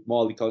mean, with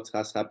Molly Cox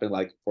has happened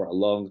like for a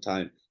long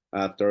time.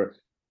 After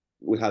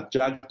we had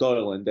Jack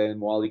Doyle, and then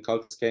Wally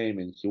Cox came,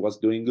 and he was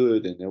doing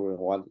good, and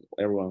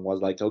everyone was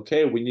like,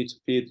 okay, we need to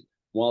feed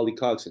Wally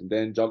Cox, and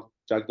then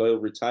Jack Doyle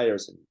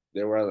retires, and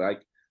they were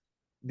like,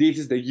 this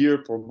is the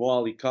year for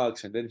Wally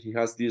Cox, and then he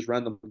has this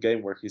random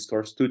game where he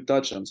scores 2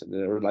 touchdowns, and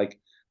they were like,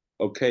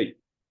 okay,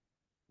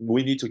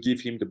 we need to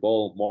give him the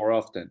ball more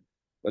often.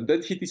 But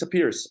then he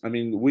disappears. I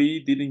mean, we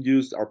didn't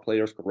use our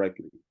players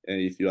correctly,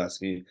 if you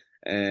ask me.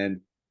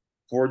 And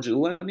for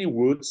Jelani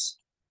Woods,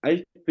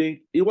 I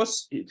think he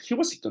was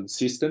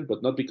inconsistent,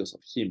 but not because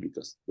of him,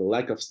 because the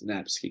lack of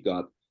snaps he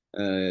got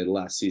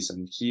last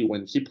season.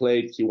 When he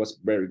played, he was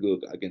very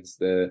good against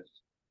the.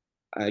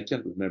 I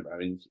can't remember. I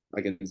mean,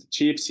 against the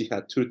Chiefs, he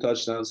had 2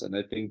 touchdowns, and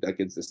I think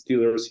against the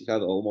Steelers, he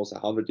had almost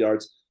 100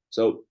 yards.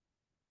 So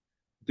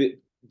the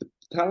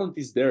talent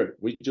is there.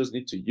 We just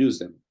need to use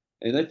them.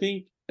 And I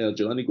think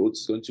Jelani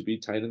Woods is going to be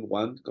tight end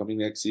 1 coming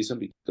next season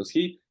because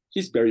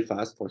he's very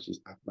fast for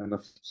his man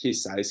of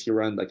his size. He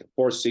ran like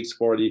a 4.6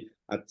 40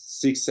 at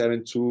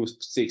 6'7",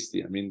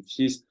 260. I mean,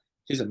 he's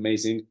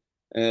amazing.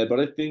 But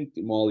I think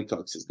Molly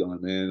Cox is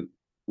gone. And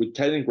with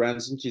Kylan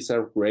Granson, he's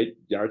a great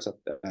yards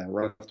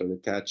right after the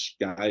catch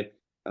guy.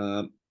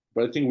 But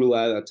I think we'll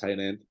add a tight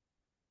end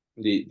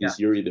this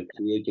year, either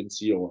free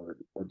agency or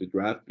the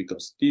draft,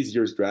 because this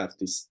year's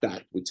draft is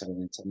stacked with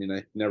talent. I mean,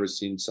 I've never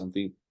seen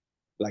something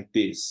like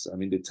this. I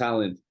mean, the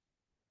talent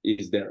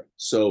is there.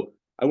 So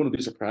I wouldn't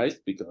be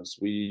surprised because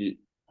we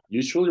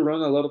usually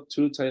run a lot of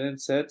 2 tight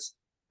end sets.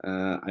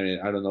 I mean,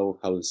 I don't know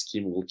how the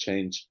scheme will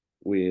change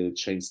with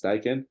Shane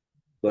Steichen,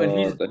 but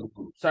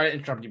sorry to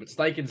interrupt you, but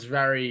Steichen's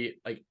very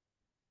like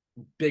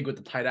big with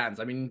the tight ends.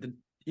 I mean, the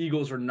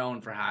Eagles are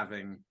known for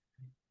having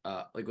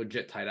like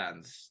legit tight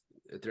ends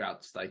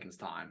throughout Steichen's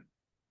time.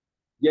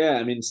 Yeah,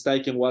 I mean,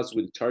 Steichen was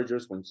with the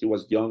Chargers when he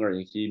was younger,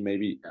 and he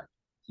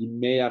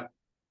may have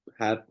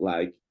had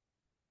like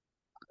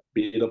a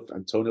bit of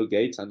Antonio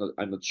Gates. I'm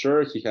not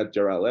sure. He had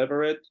Gerald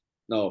Everett.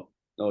 No,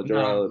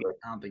 Gerald.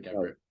 I don't think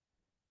Everett.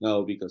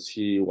 No, because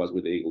he was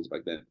with the Eagles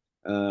back then.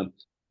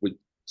 With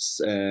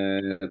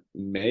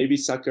maybe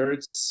Zach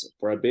Ertz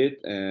for a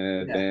bit,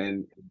 and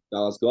then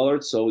Dallas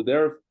Goddard. So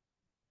they're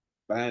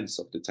fans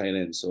of the tight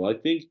end. So I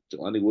think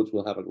Jelani Woods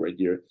will have a great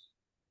year.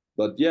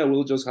 But yeah,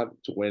 we'll just have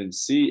to wait and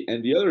see.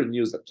 And the other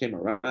news that came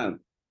around,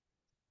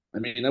 I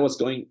mean, I was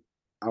going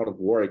out of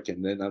work,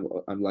 and then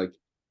I'm like,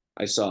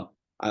 I saw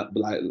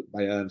by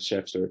Adam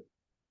Schefter,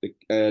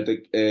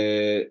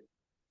 the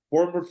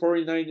former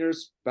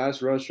 49ers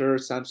pass rusher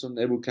Samson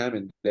Ebukam,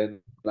 and then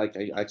like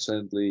I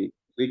accidentally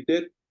clicked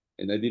it,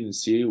 and I didn't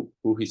see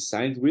who he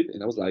signed with,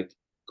 and I was like,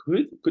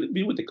 could it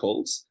be with the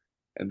Colts?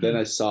 And then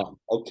I saw,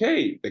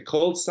 okay, the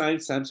Colts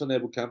signed Samson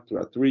Ebukam to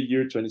a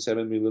 3-year,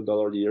 $27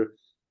 million year.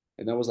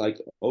 And I was like,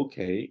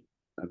 okay,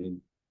 I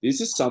mean, this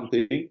is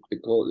something.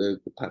 The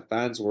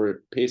fans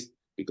were pissed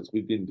because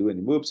we didn't do any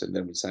moves, and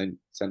then we signed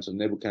Samson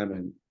Ebukam,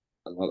 and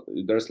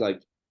there's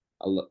like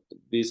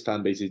this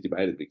fan base is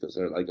divided because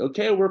they're like,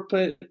 okay, we're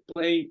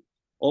playing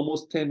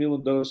almost $10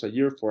 million a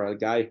year for a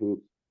guy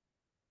who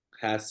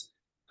has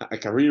a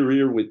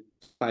career with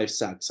 5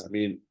 sacks. I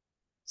mean,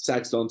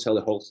 sacks don't tell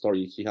the whole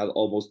story. He had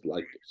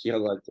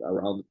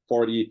around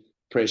 40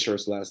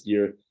 pressures last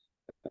year.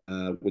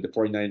 With the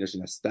 49ers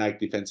in a stacked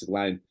defensive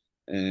line,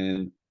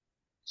 and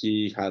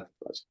he had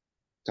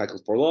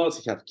tackles for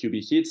loss, he had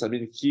QB hits. I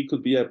mean, he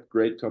could be a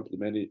great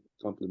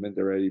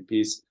complementary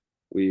piece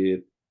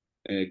with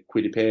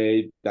Kwity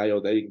Paye, Dio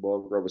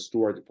Daigbo, Robert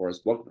Stewart,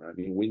 Forrest Buckner. I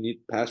mean, we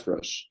need pass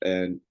rush,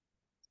 and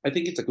I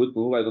think it's a good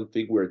move. I don't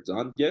think we're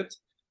done yet.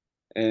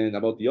 And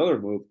about the other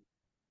move,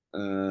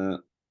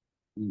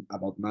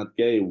 about Matt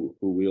Gay, who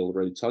we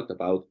already talked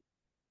about,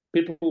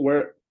 people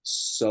were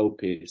so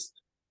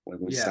pissed when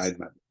we signed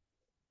Matt.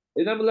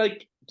 And I'm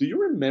like, do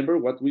you remember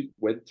what we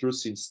went through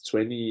since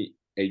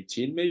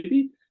 2018,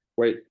 maybe?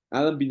 Where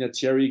Alan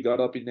Vinatieri got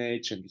up in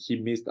age and he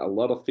missed a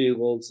lot of field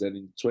goals. And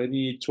in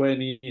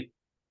 2020,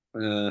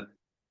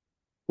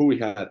 who we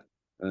had.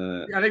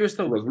 Yeah, I think it was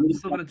Rodrigo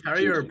still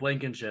Vinatieri or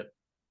Blankenship.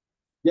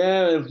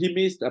 Yeah, he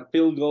missed a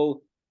field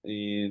goal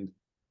in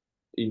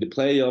the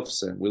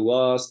playoffs, and we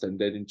lost. And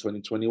then in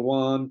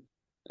 2021,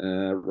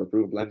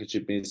 Rodrigo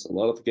Blankenship missed a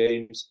lot of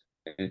games,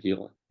 and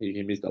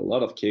he missed a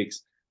lot of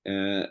kicks.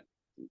 Uh,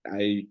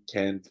 I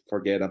can't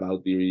forget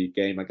about the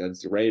game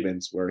against the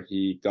Ravens where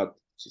he got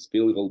his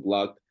field goal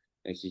blocked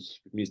and he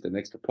missed an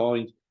extra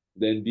point.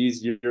 Then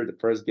this year, the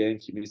first game,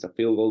 he missed a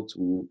field goal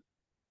to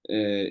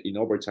in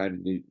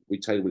overtime. We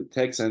tied with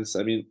Texans.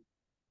 I mean,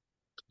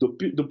 do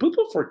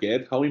people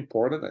forget how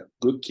important a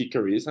good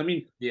kicker is? I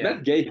mean, Yeah.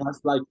 that guy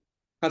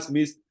has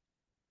missed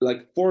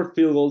like 4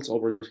 field goals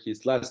over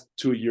his last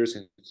 2 years,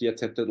 and he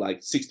attempted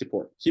like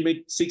 64. He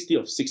made 60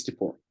 of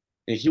 64,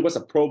 and he was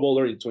a Pro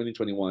Bowler in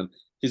 2021.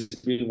 He's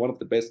been one of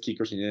the best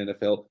kickers in the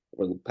NFL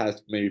over the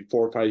past maybe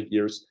 4 or 5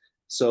 years.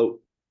 So,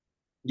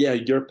 yeah,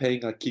 you're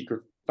paying a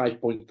kicker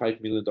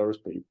 $5.5 million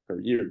per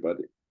year, but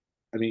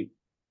I mean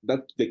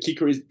that the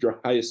kicker is your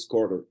highest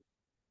scorer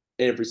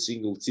every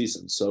single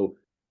season. So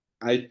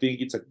I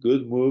think it's a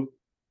good move.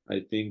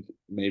 I think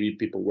maybe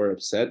people were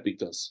upset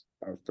because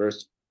our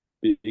first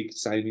big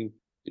signing,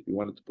 if you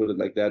wanted to put it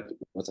like that,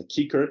 was a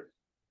kicker.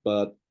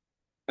 But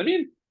I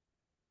mean,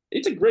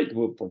 it's a great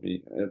move for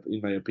me, in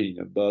my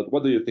opinion. But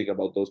what do you think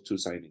about those two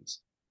signings?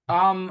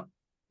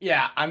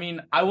 Yeah, I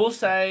mean, I will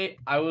say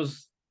I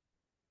was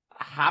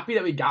happy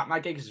that we got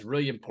Matt Gay because it's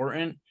really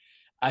important.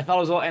 I thought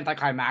it was a little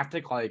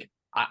anticlimactic. Like,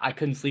 I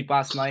couldn't sleep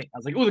last night. I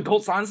was like, oh, the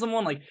Colts signed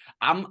someone. Like,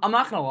 I'm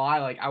not gonna lie,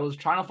 like I was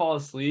trying to fall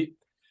asleep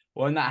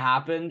when that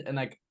happened, and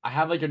like I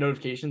have like your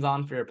notifications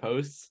on for your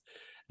posts.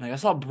 And like I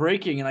saw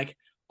breaking, and like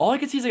all I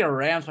could see is like a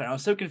Rams play. I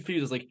was so confused.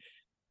 I was like,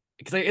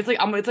 because like it's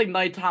like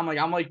nighttime. Like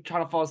I'm like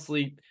trying to fall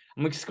asleep.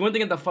 I'm like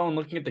squinting at the phone,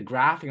 looking at the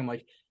graphic. I'm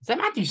like, is that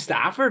Matthew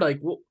Stafford? Like,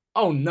 well,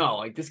 oh no,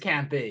 like this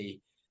can't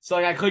be. So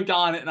like I clicked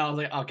on it and I was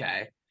like,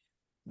 okay,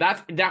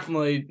 that's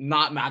definitely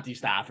not Matthew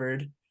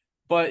Stafford.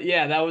 But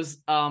yeah, that was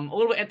a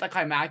little bit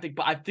anticlimactic,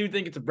 but I do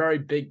think it's a very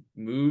big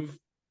move.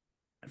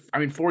 I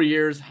mean, 4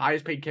 years,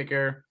 highest paid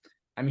kicker.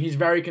 I mean, he's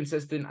very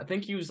consistent. I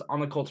think he was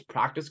on the Colts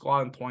practice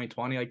squad in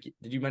 2020. Like,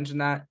 did you mention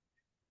that?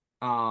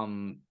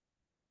 Um,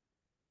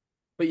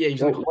 but yeah,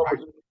 he's on the Colts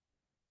practice.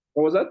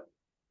 What was that?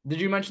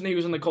 Did you mention that he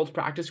was in the Colts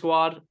practice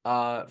squad?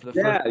 For the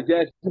first.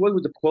 Yeah, he was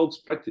with the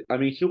Colts. I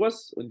mean, he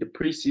was in the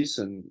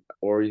preseason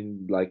or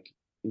in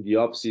the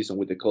off season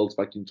with the Colts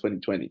back in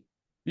 2020.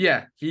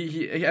 Yeah,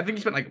 he I think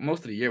he spent like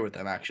most of the year with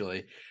them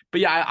actually. But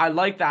yeah, I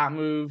like that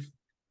move.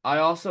 I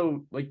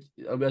also like,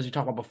 as you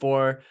talked about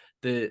before,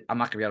 I'm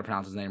not gonna be able to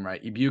pronounce his name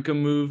right. Ibuka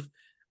move.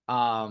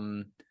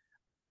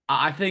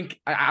 I think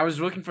I was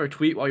looking for a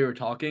tweet while you were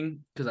talking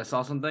because I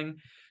saw something.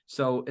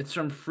 So it's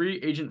from Free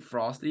Agent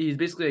Frosty. He's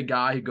basically a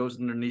guy who goes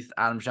underneath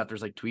Adam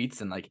Schefter's like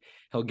tweets and like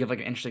he'll give like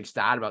an interesting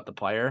stat about the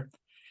player.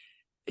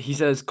 He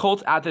says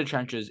Colts at the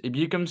trenches.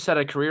 Ibuka set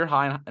a career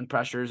high in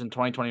pressures in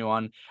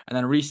 2021 and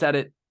then reset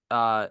it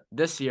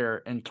this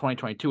year in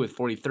 2022 with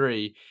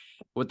 43,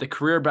 with the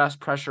career best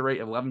pressure rate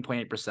of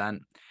 11.8%.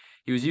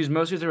 He was used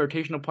mostly as a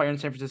rotational player in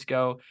San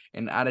Francisco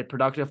and at a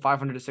productive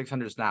 500 to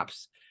 600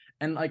 snaps.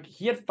 And like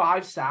he had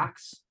 5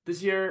 sacks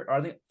this year, or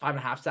I think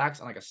 5.5 sacks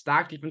on like a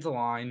stacked defensive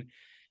line.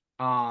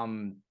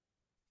 And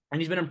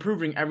he's been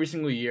improving every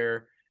single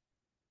year.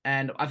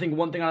 And I think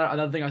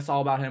another thing I saw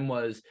about him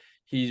was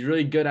he's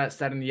really good at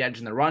setting the edge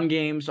in the run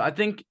game. So I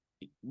think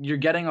you're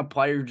getting a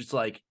player who just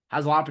like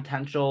has a lot of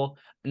potential,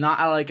 not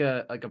at like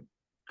a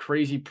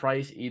crazy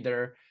price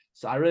either.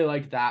 So I really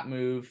like that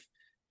move.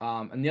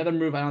 And the other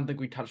move I don't think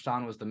we touched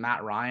on was the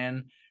Matt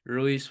Ryan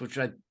release, which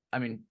I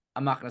mean,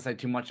 I'm not gonna say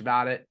too much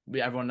about it.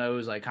 Everyone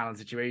knows like kind of the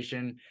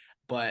situation,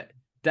 but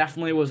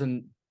definitely was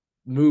a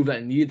move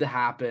that needed to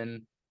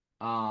happen.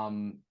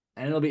 And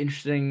it'll be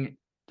interesting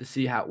to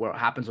see what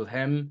happens with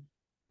him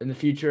in the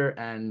future.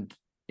 And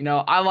you know,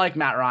 I like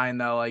Matt Ryan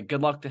though. Like,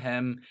 good luck to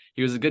him.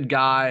 He was a good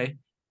guy.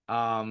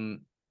 But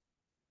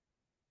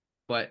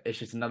it's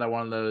just another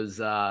one of those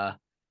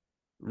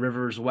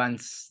Rivers,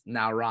 Wentz,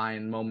 now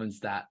Ryan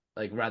moments that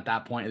like we're at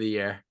that point of the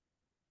year.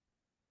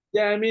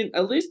 Yeah, I mean,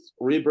 at least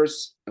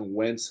Rivers and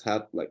Wentz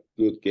had like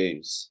good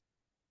games.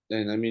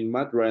 And I mean,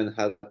 Matt Ryan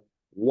had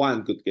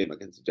one good game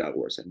against the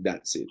Jaguars, and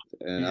that's it.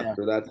 And Yeah.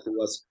 after that, it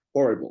was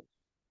horrible.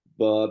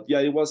 But yeah,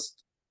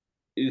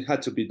 it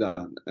had to be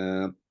done.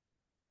 I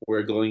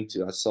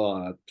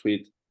saw a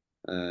tweet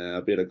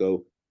a bit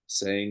ago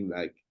saying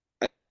like,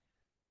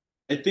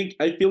 I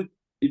feel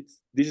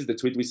this is the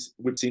tweet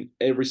we've seen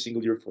every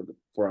single year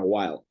for a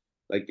while.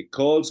 Like the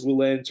Colts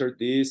will enter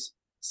this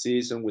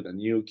season with a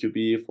new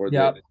QB for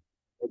Yep. the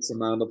X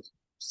amount of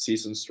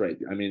seasons straight.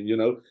 I mean,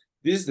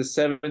 this is the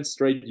 7th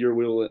straight year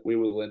we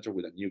will enter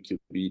with a new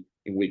QB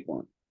in week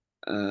 1.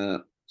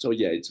 So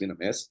yeah, it's been a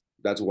mess.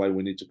 That's why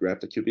we need to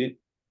draft a QB.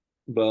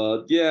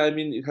 But yeah, I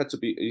mean, it had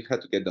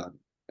to get done.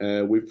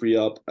 We free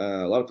up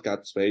a lot of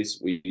cap space.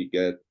 We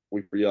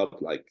free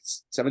up like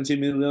 17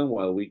 million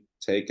while we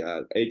take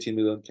a 18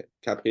 million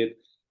cap hit.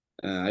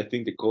 I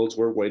think the Colts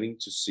were waiting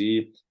to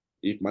see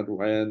if Matt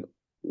Ryan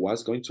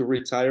was going to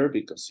retire,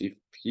 because if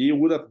he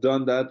would have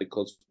done that, the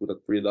Colts would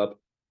have freed up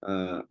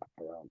around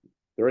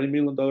 $30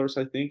 million,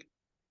 I think.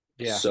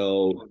 Yeah.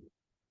 So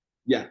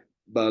yeah,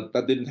 but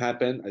that didn't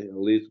happen. At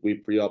least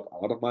we free up a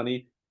lot of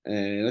money,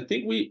 and I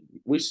think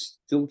we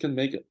still can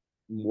make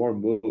more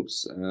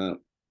moves.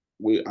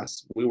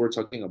 As we were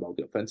talking about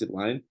the offensive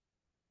line,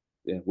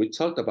 yeah, we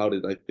talked about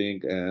it. I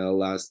think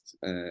last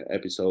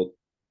episode,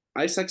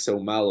 Isaac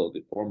Seumalo, the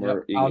Yep. former I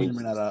was gonna Eagles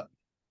bring that up.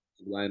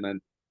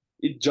 lineman,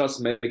 it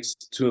just makes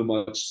too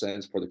much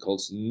sense for the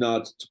Colts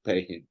not to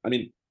pay him. I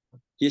mean,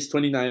 he's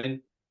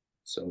 29,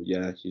 so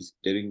yeah, he's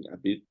getting a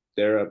bit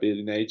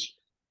in age,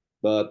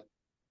 but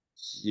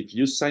if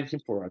you sign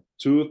him for a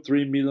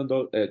 $2-3 million,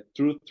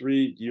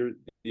 2-3 year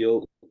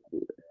deal,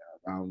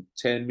 around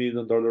 $10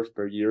 million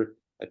per year,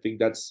 I think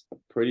that's a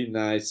pretty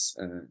nice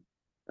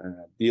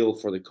deal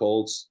for the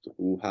Colts,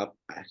 who have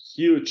a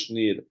huge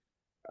need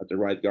at the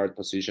right guard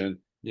position.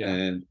 Yeah.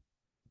 And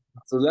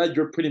for that,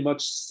 you're pretty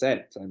much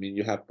set. I mean,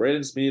 you have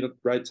Braden Smith at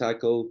right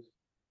tackle,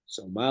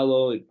 so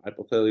Malo,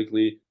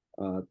 hypothetically,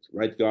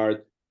 right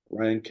guard.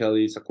 Ryan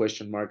Kelly is a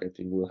question mark. I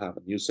think we'll have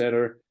a new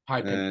center.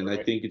 High pick, And I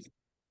right? think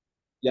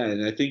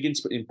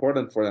it's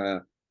important for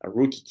a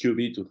rookie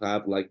QB to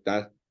have like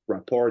that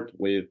rapport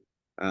with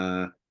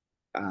uh,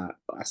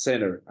 a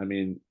center. I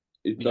mean,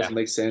 it Yeah. doesn't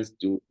make sense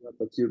to have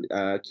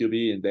a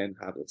QB and then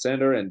have a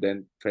center and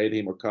then trade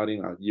him or cut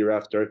him a year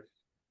after.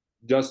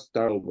 Just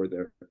start over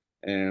there.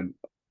 And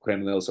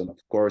Clem Nelson, of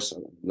course,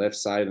 on the left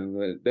side,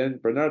 and then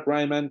Bernard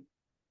Ryman,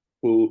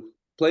 who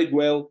played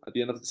well at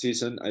the end of the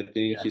season. I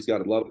think Yeah. he's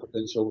got a lot of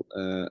potential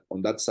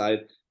on that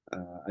side.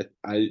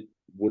 I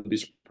wouldn't be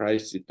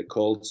surprised if the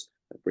Colts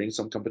bring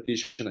some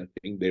competition. I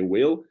think they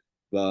will,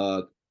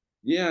 but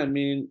yeah, I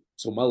mean,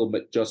 Somalo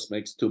just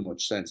makes too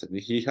much sense. I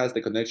mean, he has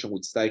the connection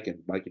with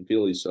Steichen back in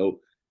Philly, so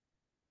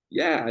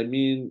yeah, I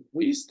mean,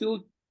 we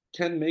still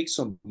can make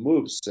some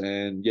moves,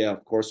 and yeah,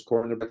 of course,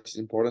 cornerback is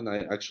important.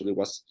 I actually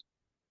was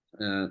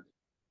uh,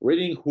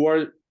 reading who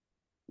are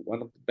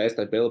one of the best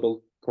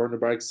available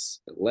cornerbacks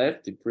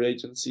left in free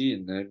agency,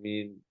 and I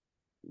mean,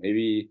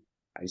 maybe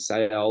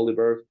Isaiah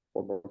Oliver,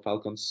 former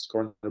Falcons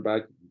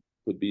cornerback,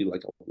 could be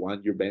like a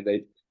 1 year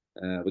band-aid.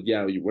 But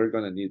yeah, we're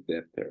gonna need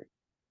depth there.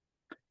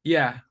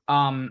 Yeah.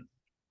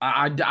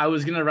 I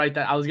was gonna write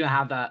that. I was gonna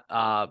have that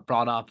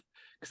brought up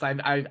because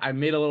I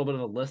made a little bit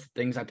of a list of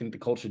things I think the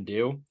Colts should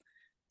do.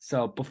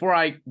 So before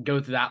I go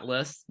through that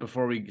list,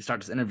 before we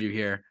start this interview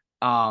here,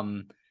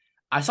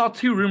 I saw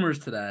two rumors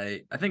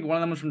today. I think one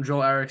of them was from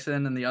Joel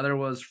Erickson and the other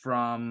was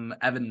from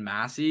Evan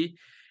Massey.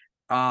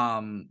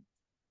 One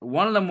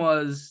of them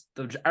was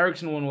the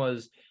Erickson one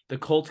was the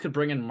Colts could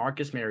bring in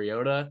Marcus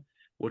Mariota,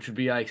 which would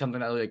be like something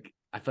that like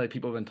I feel like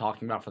people have been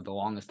talking about for the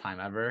longest time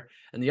ever.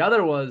 And the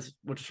other was,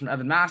 which was from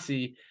Evan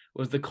Massey,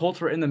 was the Colts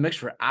were in the mix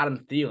for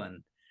Adam Thielen,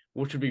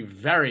 which would be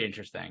very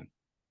interesting.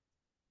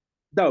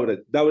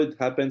 That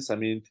happens. I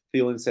mean,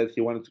 Thielen said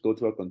he wanted to go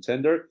to a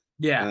contender.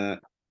 Yeah.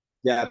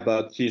 Yeah,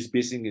 but he's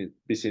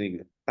visiting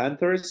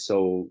Panthers,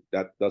 so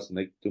that doesn't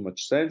make too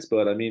much sense.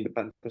 But I mean, the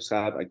Panthers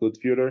have a good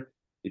future.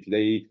 If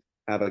they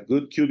have a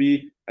good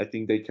QB, I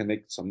think they can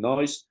make some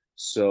noise.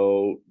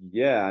 So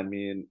yeah, I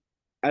mean,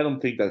 I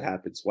don't think that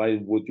happens. Why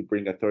would you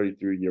bring a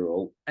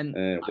 33-year-old? And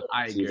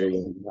I agree.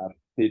 You have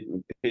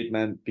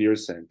Pittman,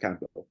 Pierce, and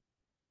Campbell.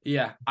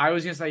 Yeah, I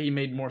was gonna say he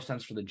made more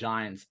sense for the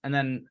Giants. And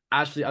then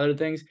as for the other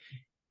things,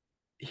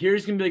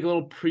 here's gonna be like a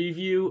little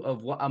preview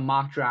of what a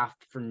mock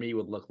draft for me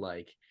would look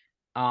like.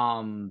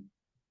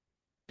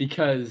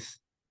 Because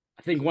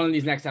I think one of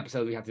these next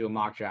episodes we have to do a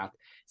mock draft.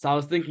 So I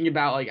was thinking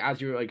about like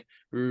as we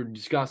were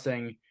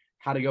discussing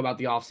how to go about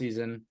the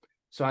offseason.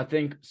 So I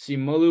think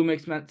Simolu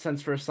makes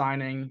sense for a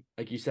signing,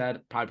 like you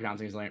said, probably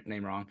pronouncing his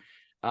name wrong.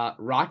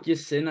 Rock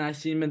Yasin, I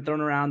see him been thrown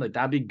around. Like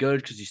that'd be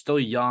good because he's still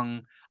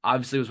young.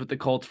 Obviously was with the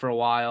Colts for a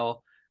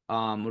while.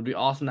 Would be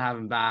awesome to have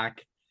him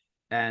back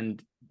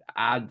and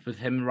add with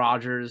him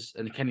Rodgers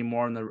and Kenny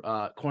Moore in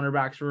the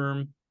cornerbacks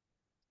room.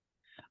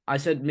 I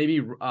said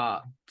maybe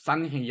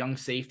signing a young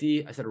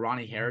safety. I said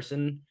Ronnie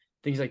Harrison. I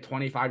think he's like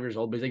 25 years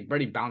old, but he's like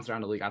already bounced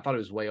around the league. I thought he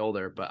was way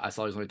older, but I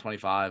saw he was only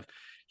 25.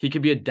 He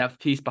could be a depth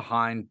piece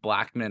behind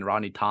Blackman and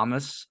Rodney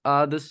Thomas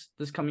this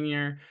coming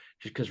year,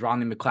 just because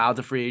Rodney McLeod's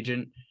a free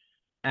agent.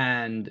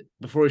 And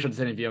before we start this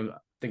interview, I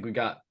think we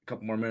got a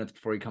couple more minutes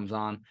before he comes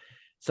on.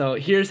 So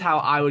here's how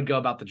I would go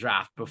about the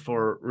draft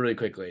before really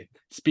quickly.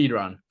 Speed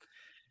run.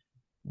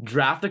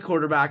 Draft a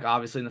quarterback,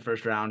 obviously, in the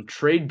first round.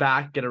 Trade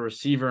back, get a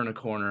receiver in a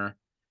corner.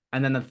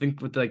 And then I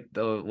think with like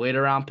the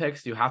later round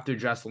picks, you have to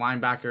address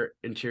linebacker,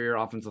 interior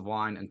offensive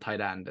line, and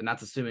tight end. And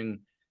that's assuming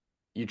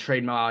you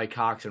trade Malawi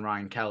Cox and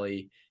Ryan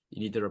Kelly.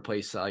 You need to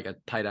replace like a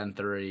tight end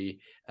 3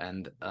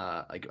 and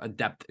like a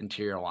depth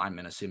interior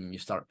lineman, assuming you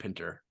start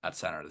Pinter at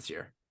center this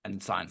year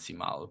and sign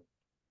Simalu.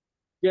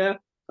 Yeah,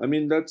 I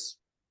mean that's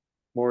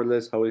more or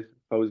less how it's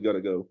got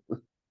to go. All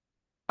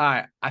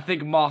right, I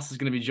think Moss is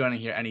going to be joining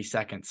here any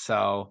second,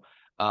 so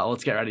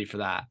let's get ready for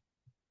that.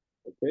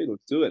 Okay,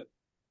 let's do it.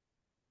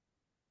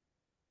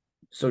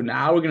 So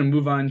now we're going to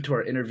move on to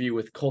our interview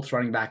with Colts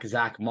running back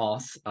Zack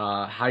Moss.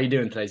 How you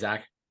doing today,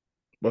 Zack?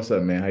 What's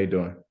up, man? How you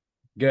doing?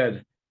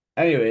 Good.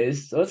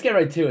 Anyways, so let's get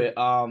right to it.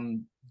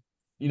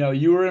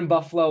 you were in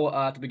Buffalo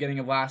at the beginning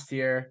of last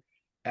year,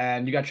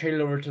 and you got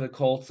traded over to the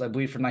Colts, I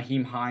believe, for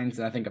Naheem Hines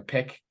and I think a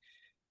pick.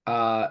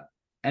 Uh,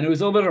 and it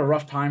was a little bit of a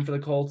rough time for the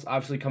Colts,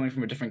 obviously coming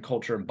from a different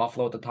culture in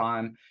Buffalo at the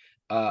time.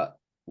 Uh,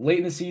 Late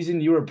in the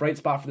season, you were a bright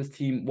spot for this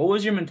team. What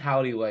was your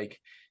mentality like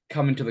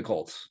coming to the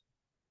Colts?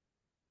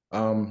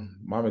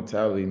 My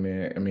mentality,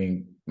 man, I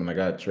mean, when I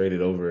got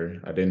traded over,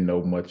 I didn't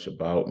know much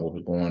about what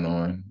was going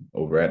on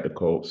over at the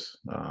Colts.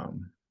 I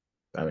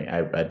mean,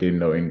 I didn't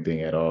know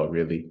anything at all,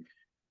 really.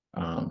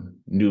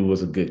 Knew it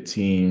was a good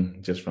team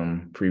just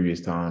from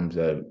previous times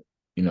that,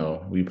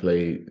 we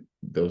played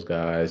those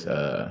guys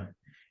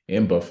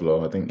in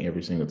Buffalo, I think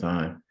every single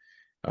time.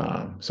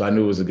 So I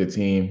knew it was a good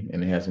team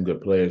and they had some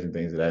good players and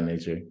things of that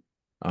nature.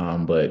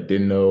 But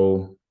didn't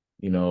know,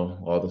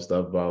 all the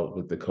stuff about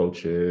with the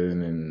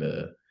coaching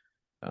and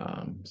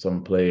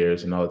some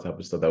players and all the type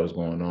of stuff that was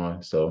going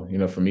on. So,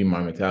 for me,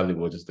 my mentality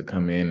was just to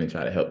come in and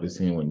try to help this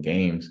team win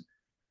games,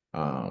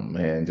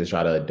 and just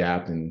try to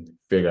adapt and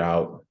figure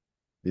out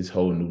this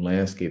whole new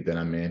landscape that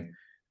I'm in.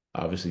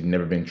 Obviously,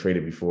 never been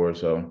traded before.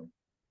 So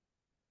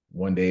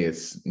one day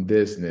it's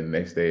this and then the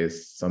next day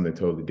it's something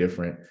totally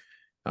different.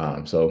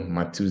 So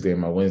my Tuesday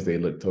and my Wednesday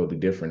looked totally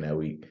different that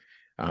week.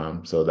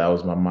 So that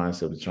was my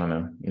mindset, was trying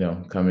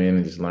to, come in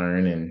and just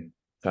learn and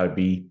try to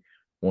be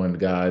one of the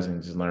guys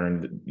and just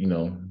learn,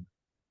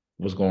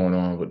 what's going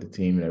on with the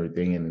team and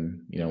everything.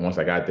 And, once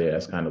I got there,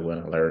 that's kind of when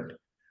I learned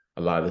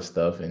a lot of this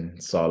stuff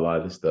and saw a lot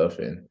of this stuff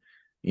and,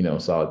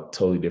 saw a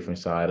totally different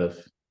side of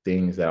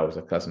things that I was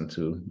accustomed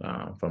to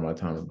from my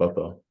time in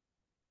Buffalo.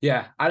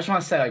 Yeah, I just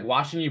want to say, like,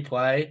 watching you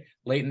play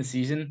late in the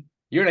season,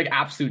 you're like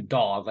absolute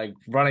dog, like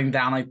running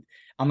down like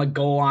on the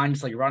goal line,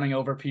 just like running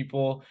over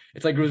people.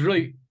 It's like it was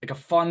really like a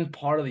fun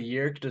part of the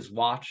year to just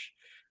watch.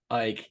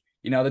 Like,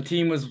 the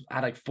team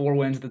had like 4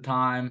 wins at the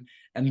time,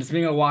 and just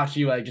being able to watch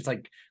you like just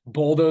like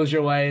bulldoze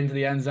your way into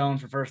the end zone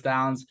for first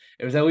downs,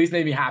 it was at least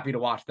made me happy to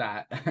watch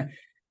that.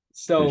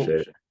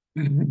 So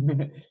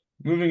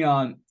moving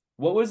on,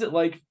 what was it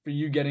like for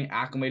you getting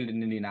acclimated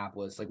in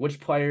Indianapolis? Like, which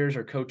players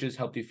or coaches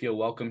helped you feel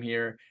welcome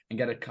here and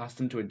get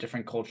accustomed to a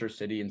different culture,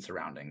 city, and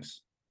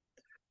surroundings?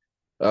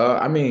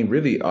 I mean,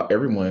 really,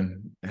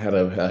 everyone had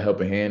a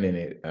helping hand in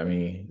it. I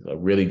mean, a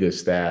really good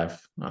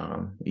staff.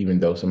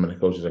 Even though some of the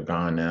coaches are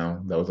gone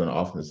now, that was on the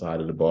offensive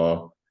side of the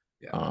ball.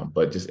 Yeah.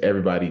 But just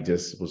everybody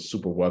just was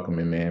super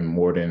welcoming, man,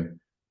 more than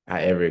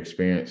I ever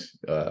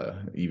experienced,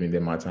 even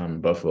in my time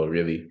in Buffalo,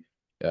 really.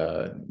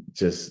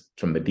 Just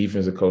from the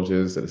defensive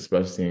coaches to the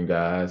special team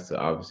guys to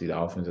obviously the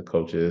offensive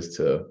coaches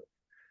to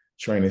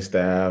training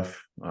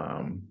staff,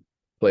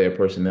 player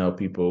personnel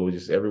people,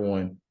 just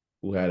everyone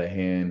who had a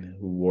hand,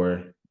 who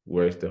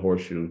wears the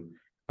horseshoe,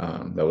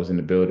 that was in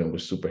the building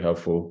was super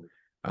helpful,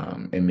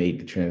 and made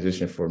the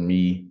transition for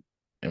me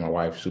and my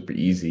wife super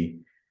easy.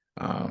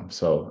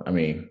 So I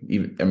mean,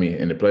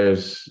 and the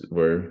players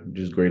were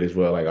just great as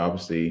well. Like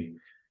obviously,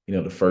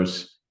 the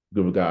first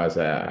group of guys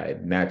I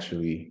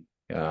naturally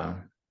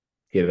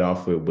hit it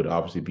off with would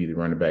obviously be the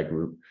running back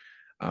group.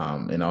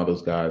 And all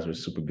those guys were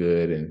super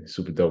good and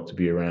super dope to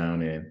be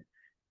around. And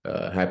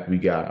happy we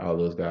got all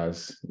those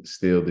guys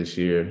still this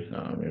year,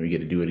 and we get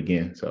to do it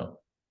again. So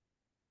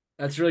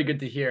That's really good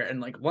to hear. And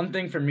like one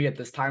thing for me at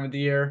this time of the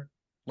year,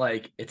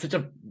 like it's such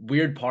a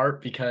weird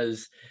part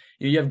because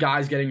you have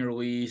guys getting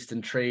released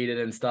and traded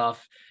and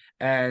stuff.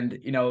 And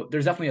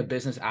there's definitely a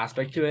business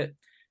aspect to it.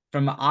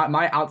 From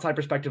my outside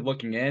perspective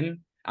looking in,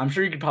 I'm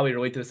sure you could probably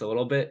relate to this a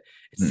little bit.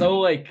 It's so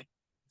like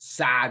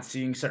sad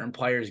seeing certain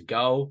players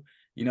go.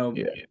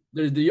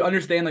 You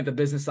understand like the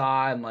business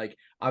side, and like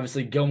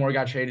obviously Gilmore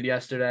got traded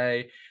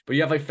yesterday, but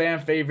you have like fan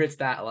favorites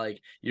that like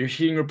you're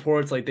seeing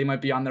reports like they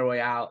might be on their way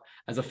out.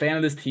 As a fan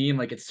of this team,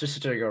 like it's just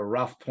such like a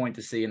rough point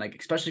to see, and like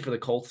especially for the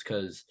Colts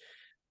because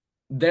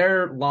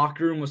their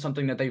locker room was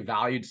something that they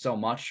valued so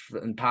much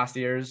in past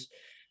years.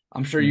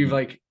 I'm sure you've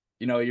like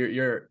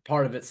you're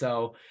part of it,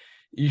 so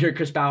you hear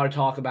Chris Ballard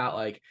talk about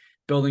like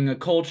building a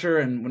culture,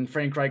 and when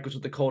Frank Reich was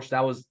with the Colts,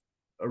 that was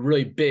a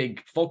really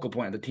big focal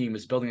point of the team,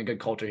 is building a good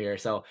culture here.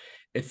 So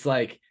it's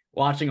like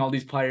watching all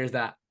these players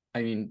that,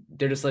 I mean,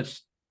 they're just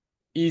such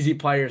easy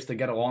players to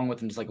get along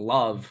with and just like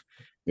love.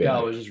 Yeah,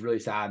 it was just really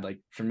sad, like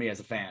for me as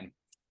a fan.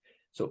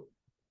 So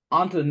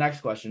on to the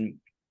next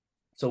question.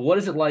 So what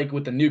is it like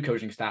with the new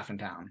coaching staff in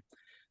town?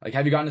 Like,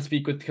 have you gotten to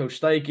speak with Coach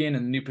Steichen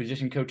and the new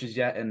position coaches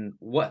yet? And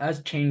what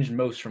has changed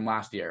most from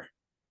last year?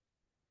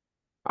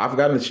 I've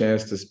gotten a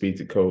chance to speak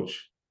to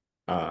Coach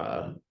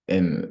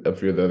and a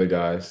few of the other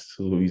guys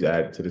who he's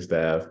added to the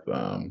staff,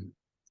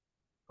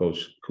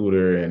 Coach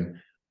Cooter and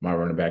my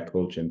running back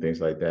coach and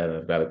things like that.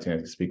 I've got a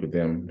chance to speak with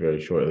them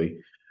very shortly.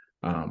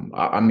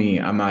 I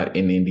mean, I'm not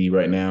in Indy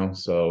right now,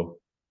 so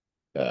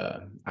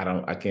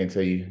I can't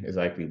tell you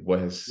exactly what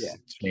has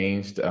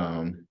changed.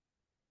 From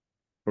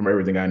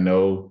everything I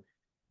know,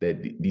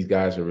 that these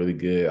guys are really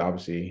good.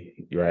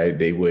 Obviously, right?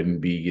 They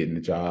wouldn't be getting the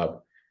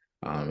job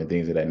and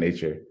things of that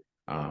nature.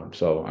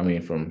 So I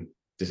mean,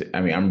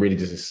 I'm really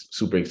just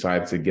super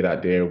excited to get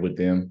out there with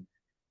them,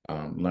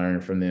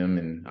 learn from them,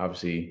 and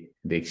obviously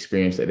the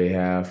experience that they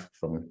have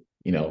from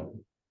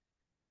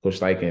Coach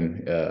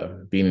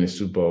Steichen being in the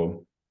Super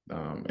Bowl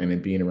and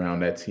then being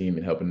around that team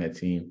and helping that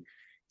team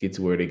get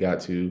to where they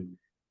got to.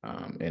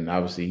 And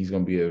obviously he's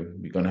going to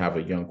we're going to have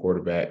a young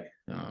quarterback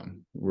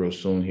real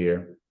soon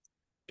here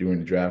during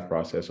the draft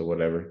process or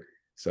whatever.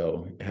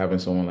 So having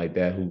someone like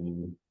that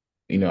who,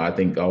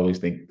 I always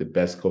think the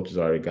best coaches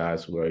are the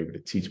guys who are able to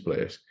teach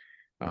players.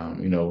 A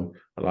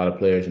lot of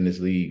players in this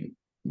league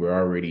were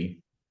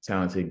already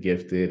talented,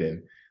 gifted,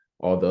 and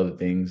all the other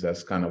things.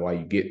 That's kind of why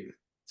you get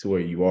to where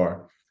you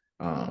are.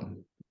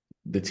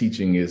 The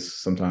teaching is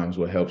sometimes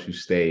what helps you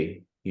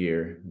stay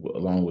here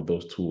along with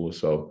those tools.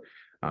 So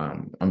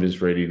I'm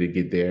just ready to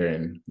get there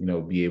and,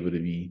 be able to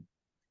be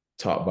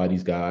taught by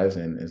these guys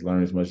and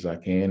learn as much as I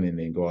can and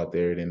then go out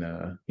there and,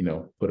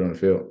 put it on the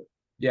field.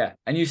 Yeah.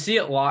 And you see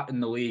it a lot in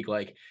the league.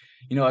 Like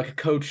a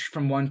coach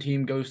from one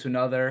team goes to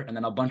another and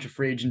then a bunch of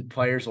free agent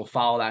players will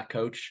follow that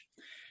coach.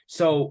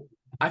 So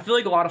I feel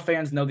like a lot of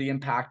fans know the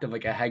impact of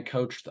like a head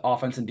coach, the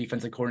offense and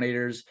defensive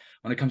coordinators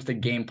when it comes to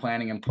game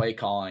planning and play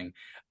calling.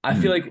 I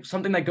feel like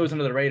something that goes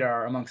under the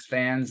radar amongst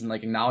fans and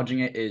like acknowledging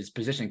it is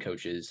position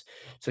coaches.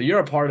 So you're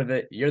a part of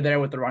it. You're there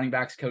with the running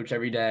backs coach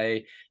every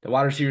day. The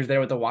wide receivers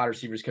there with the wide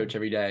receivers coach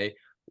every day.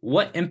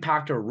 What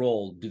impact or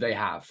role do they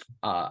have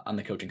on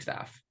the coaching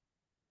staff?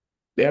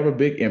 They have a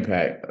big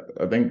impact.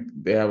 I think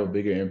they have a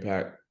bigger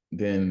impact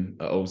than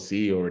an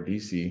OC or a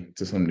DC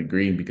to some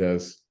degree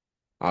because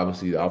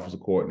obviously the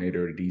offensive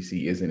coordinator or the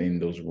DC isn't in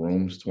those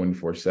rooms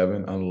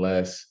 24/7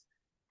 unless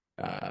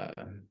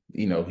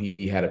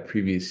he had a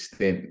previous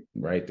stint,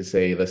 right?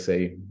 Let's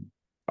say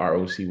our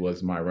OC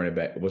was a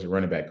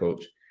running back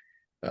coach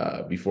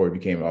before he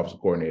became an offensive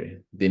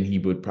coordinator. Then he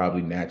would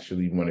probably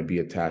naturally want to be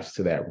attached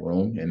to that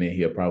room, and then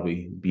he'll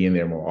probably be in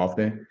there more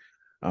often.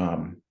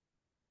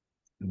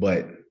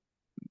 But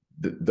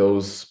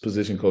those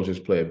position coaches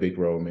play a big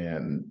role,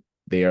 man.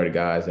 They are the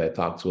guys that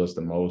talk to us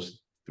the most,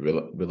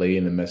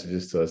 relaying the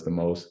messages to us the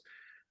most.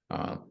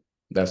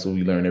 That's what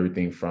we learn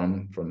everything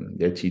from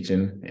their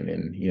teaching. And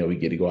then, we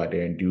get to go out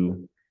there and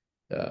do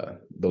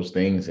those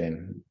things.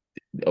 And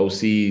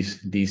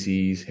OCs,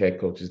 DCs, head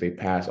coaches, they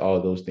pass all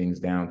of those things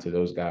down to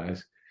those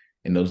guys.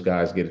 And those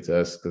guys get it to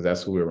us because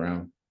that's who we're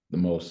around the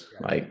most.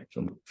 Like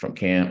from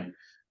camp,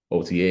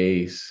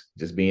 OTAs,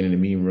 just being in the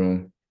meeting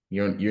room.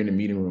 You're in the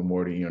meeting room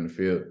more than you're on the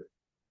field,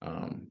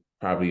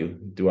 probably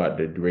throughout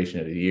the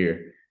duration of the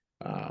year.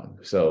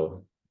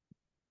 So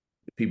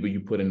the people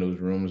you put in those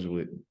rooms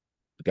with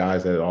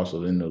guys that are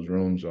also in those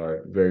rooms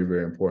are very,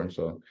 very important.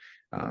 So,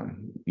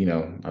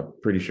 I'm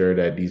pretty sure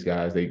that these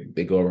guys,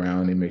 they go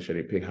around and make sure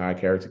they pick high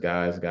character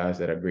guys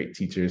that are great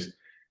teachers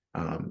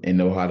and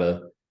know how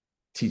to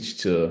teach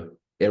to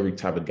every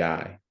type of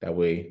guy. That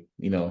way,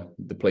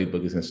 the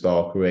playbook is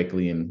installed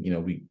correctly and,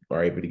 we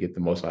are able to get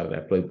the most out of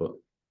that playbook.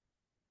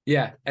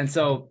 Yeah. And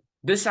so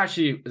this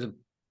actually is a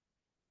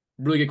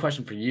really good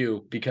question for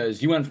you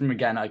because you went from,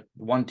 again, like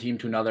one team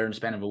to another in the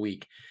span of a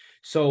week.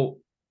 So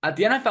at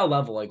the NFL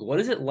level, like what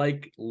is it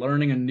like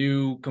learning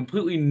a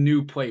completely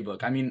new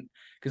playbook? I mean,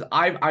 because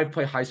I've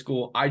played high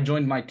school. I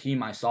joined my team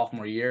my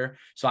sophomore year.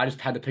 So I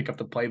just had to pick up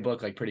the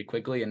playbook like pretty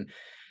quickly. And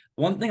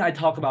one thing I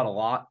talk about a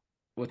lot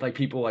with like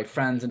people like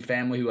friends and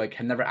family who like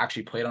had never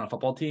actually played on a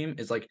football team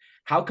is like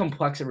how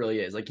complex it really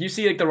is. Like you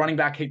see like the running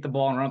back take the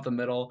ball and run up the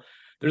middle.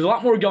 There's a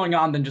lot more going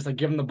on than just like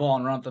give him the ball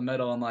and run up the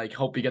middle and like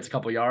hope he gets a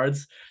couple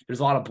yards.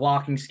 There's a lot of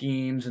blocking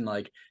schemes and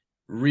like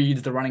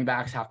reads the running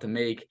backs have to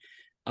make.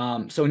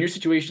 So in your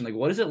situation, like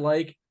what is it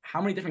like?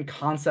 How many different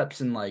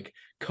concepts and like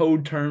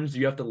code terms do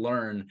you have to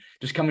learn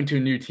just coming to a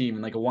new team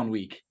in like a 1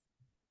 week?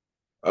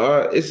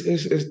 It's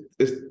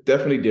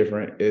definitely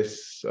different.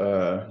 It's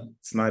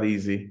not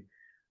easy.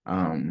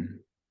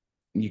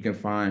 You can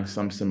find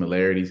some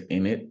similarities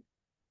in it.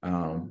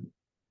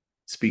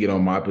 Speaking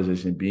on my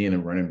position, being a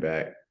running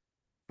back,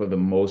 for the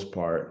most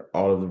part,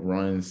 all of the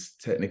runs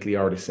technically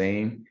are the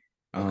same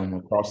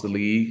across the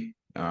league.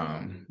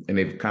 And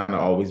they've kind of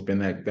always been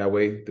that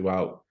way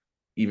throughout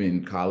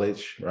even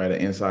college, right? An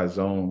inside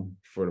zone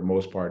for the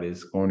most part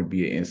is going to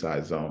be an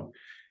inside zone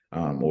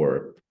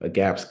or a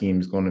gap scheme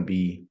is going to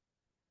be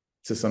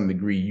to some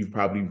degree. You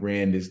probably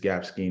ran this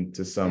gap scheme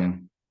to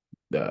some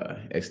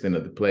extent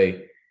of the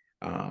play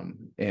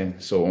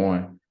and so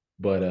on.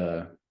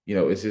 But,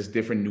 it's just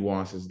different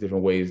nuances,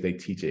 different ways they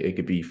teach it. It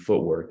could be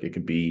footwork. It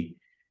could be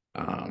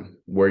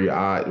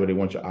where they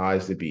want your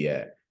eyes to be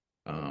at.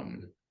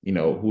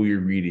 Who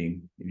you're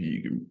reading.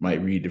 You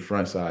might read the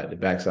front side, the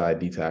back side,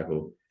 D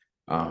tackle,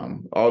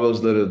 all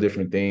those little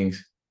different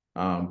things.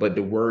 But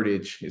the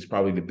wordage is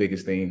probably the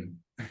biggest thing.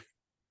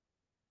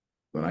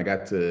 When I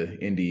got to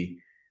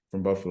Indy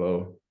from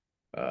Buffalo,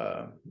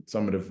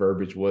 some of the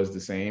verbiage was the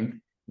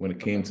same when it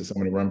came to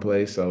some of the run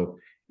plays. So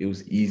it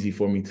was easy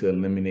for me to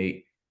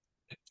eliminate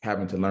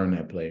having to learn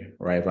that play,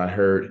 right? If I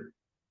heard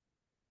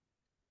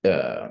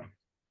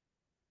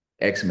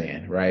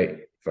X-Man, right?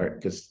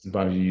 Because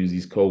sometimes you use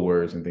these code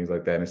words and things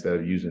like that instead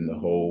of using the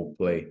whole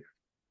play.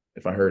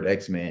 If I heard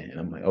X-Man and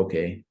I'm like,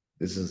 okay,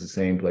 this is the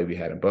same play we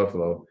had in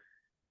Buffalo,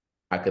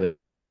 I could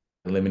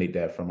eliminate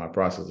that from my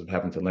process of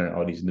having to learn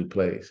all these new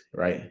plays,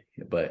 right?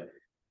 But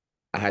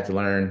I had to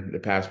learn the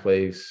pass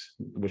plays,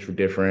 which were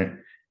different,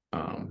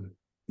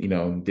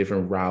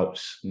 different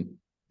routes,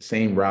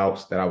 same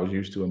routes that I was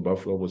used to in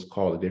Buffalo was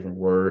called a different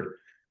word,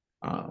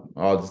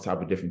 all this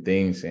type of different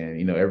things.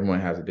 And, everyone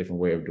has a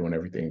different way of doing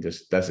everything.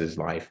 Just that's his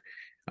life.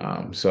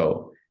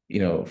 So,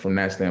 from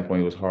that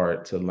standpoint, it was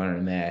hard to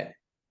learn that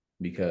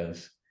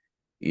because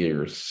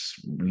you're a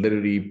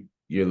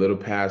little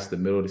past the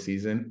middle of the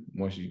season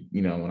once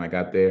when I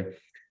got there.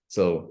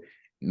 So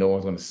no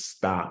one's going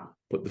to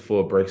put the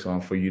full brakes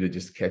on for you to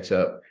just catch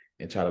up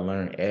and try to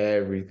learn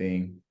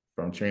everything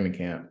from training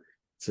camp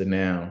to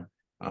now.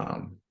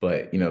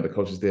 But the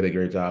coaches did a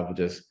great job of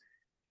just,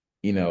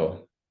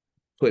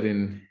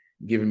 giving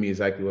me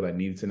exactly what I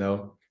needed to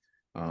know.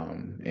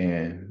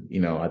 And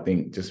I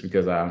think just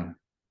because I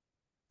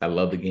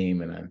love the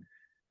game and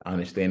I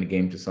understand the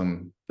game to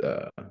some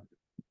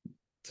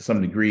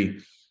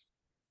degree,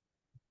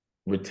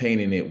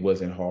 retaining it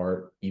wasn't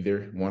hard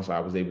either. Once I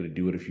was able to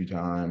do it a few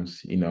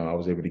times, I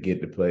was able to get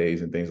the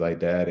plays and things like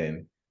that.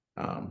 And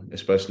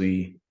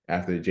especially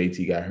after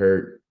JT got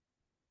hurt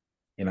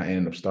and I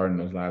ended up starting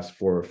those last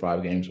 4 or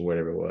 5 games or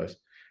whatever it was,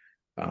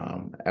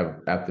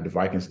 after the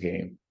Vikings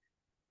game,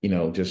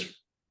 just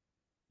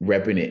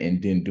repping it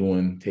and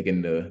then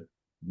taking the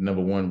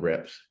number 1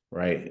 reps,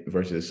 right?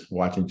 Versus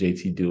watching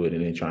JT do it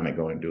and then trying to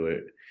go and do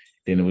it.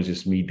 Then it was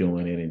just me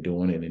doing it and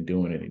doing it and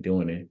doing it and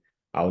doing it.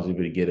 I was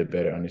able to get a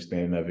better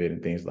understanding of it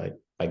and things like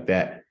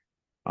that.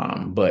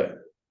 But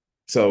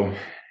so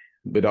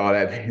with all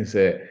that being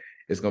said,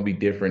 it's going to be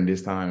different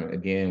this time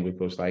again with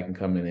Coach Steichen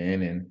coming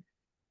in and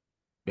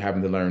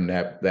having to learn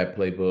that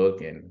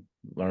playbook and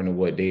learning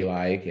what they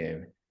like.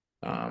 And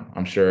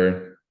I'm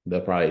sure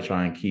they'll probably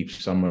try and keep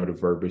some of the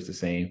verbiage the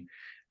same.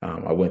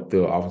 I went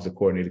through an offensive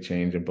coordinator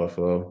change in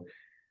Buffalo.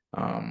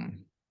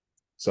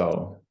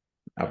 So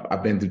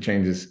I've been through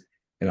changes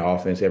in the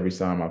offense every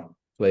time I've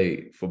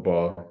played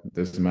football. It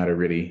doesn't matter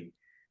really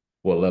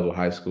what level,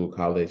 high school,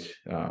 college,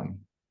 now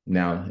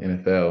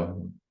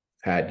NFL,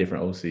 had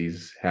different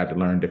OCs, had to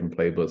learn different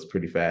playbooks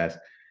pretty fast.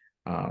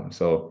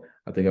 So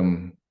I think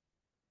I'm,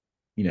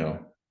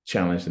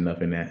 challenged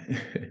enough in that.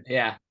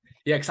 Yeah.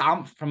 Yeah.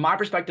 Cause from my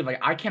perspective, like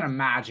I can't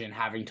imagine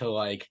having to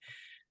I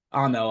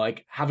don't know,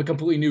 have a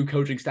completely new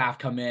coaching staff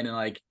come in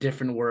and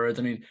different words.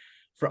 I mean,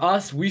 for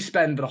us, we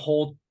spend the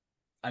whole,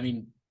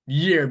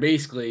 year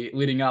basically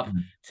leading up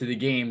to the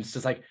games,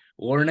 just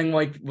learning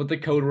what the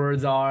code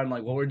words are and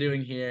what we're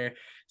doing here.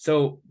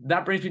 So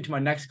that brings me to my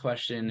next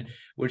question,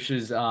 which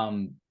is,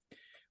 what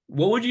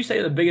would you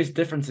say the biggest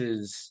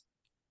differences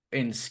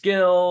in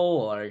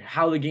skill or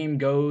how the game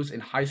goes in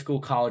high school,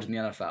 college, and the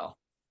NFL?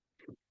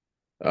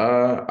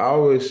 I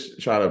always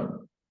try to,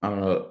 I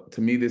don't know,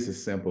 to me, this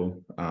is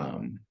simple.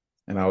 And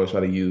I always try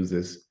to use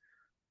this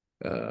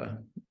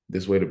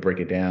way to break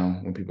it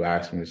down when people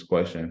ask me this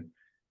question.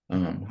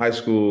 High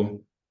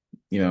school,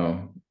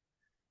 I'll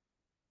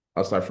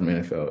start from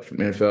NFL. From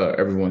NFL,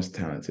 everyone's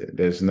talented.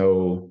 There's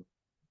no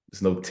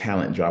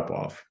talent drop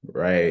off,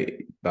 right?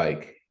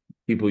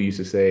 People used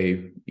to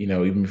say,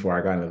 even before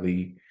I got in the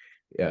league,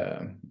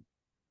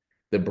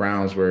 the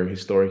Browns were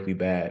historically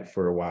bad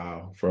for a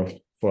while, for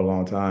a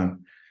long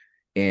time.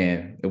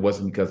 And it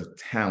wasn't because of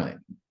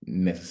talent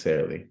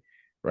necessarily,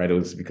 right? It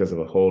was because of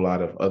a whole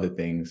lot of other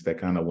things that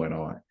kind of went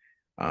on.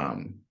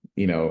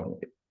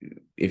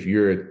 If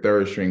you're a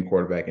 3rd string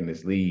quarterback in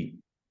this league,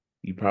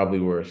 you probably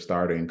were a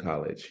starter in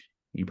college.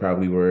 You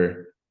probably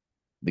were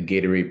the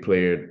Gatorade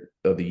player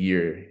of the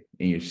year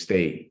in your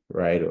state,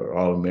 right? Or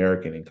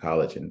All-American in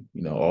college and,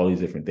 all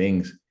these different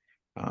things.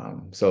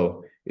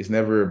 So it's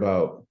never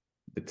about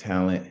the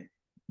talent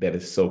that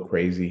is so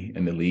crazy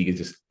in the league. It's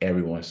just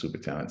everyone's super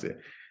talented.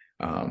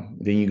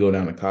 Then you go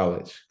down to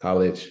college.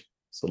 College,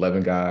 it's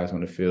 11 guys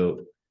on the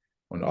field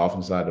on the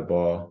offense side of the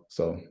ball.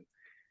 So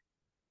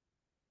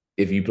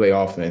if you play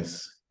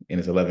offense and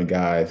it's 11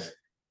 guys,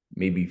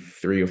 maybe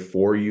 3 or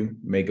 4 of you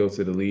may go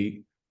to the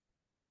league.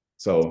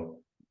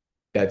 So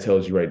that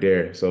tells you right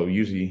there. So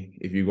usually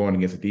if you're going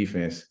against a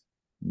defense,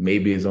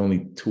 maybe it's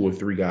only 2 or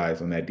 3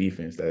 guys on that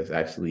defense that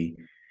actually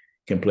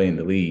can play in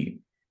the league.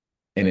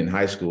 And in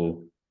high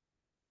school,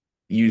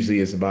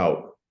 usually it's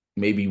about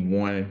maybe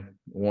one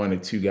or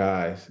 2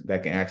 guys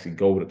that can actually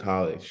go to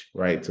college,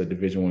 right, to a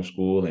Division I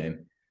school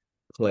and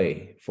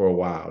play for a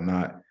while,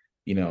 not,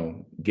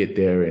 get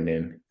there and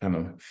then kind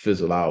of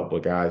fizzle out,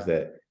 but guys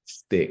that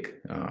stick.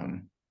 So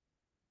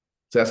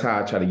that's how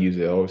I try to use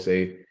it. I always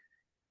say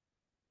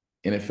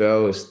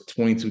NFL is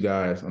 22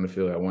 guys on the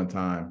field at one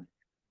time,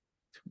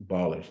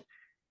 ballers.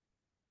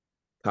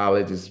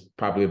 College is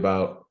probably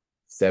about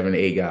 7 to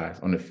 8 guys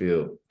on the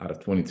field out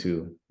of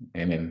 22.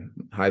 And then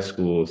high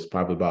school is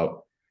probably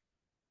about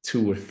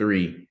 2 or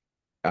 3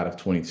 out of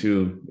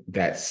 22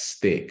 that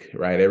stick,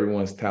 right?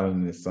 Everyone's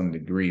talented to some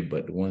degree,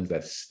 but the ones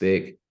that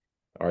stick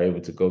are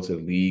able to go to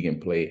the league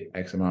and play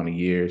X amount of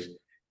years.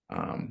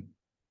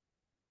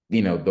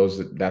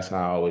 That's how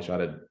I always try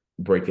to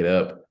break it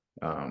up.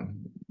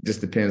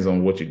 Just depends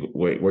on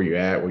where you're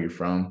at, where you're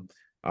from.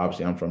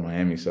 Obviously, I'm from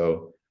Miami,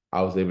 so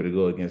I was able to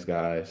go against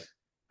guys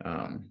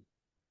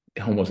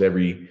almost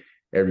every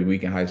every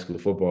week in high school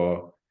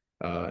football,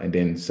 and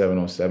then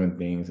 7-on-7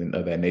 things and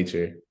of that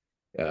nature,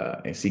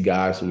 and see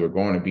guys who are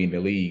going to be in the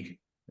league,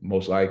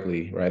 most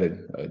likely, right?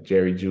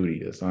 Jerry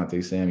Jeudy,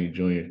 Asante Samuel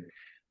Jr.,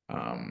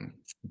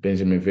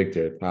 Benjamin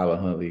Victor, Tyler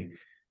Huntley.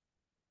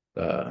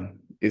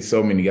 It's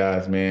so many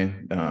guys,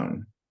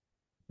 man.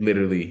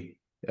 Literally,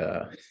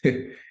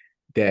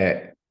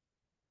 that,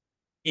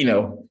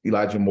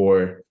 Elijah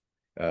Moore,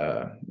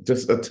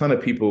 just a ton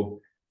of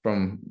people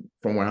from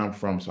where I'm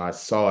from. So I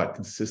saw it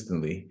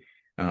consistently.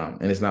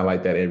 And it's not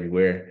like that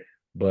everywhere.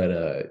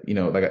 But,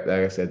 like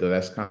I said, though,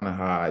 that's kind of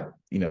how I,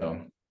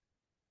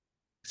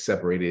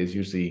 separate it, is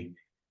usually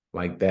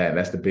like that.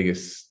 That's the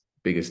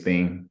biggest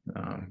thing,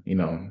 and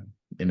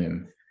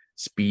then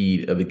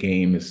speed of the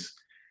game is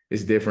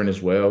different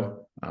as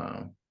well.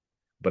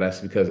 But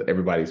that's because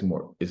everybody's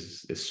more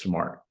is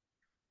smart,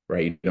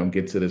 right? You don't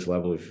get to this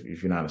level if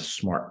you're not a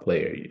smart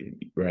player,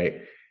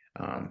 right?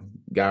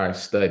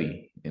 Guys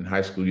study. In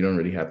high school, you don't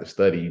really have to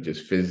study. You're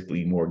just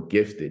physically more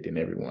gifted than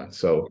everyone.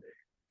 So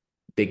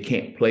they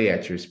can't play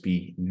at your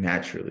speed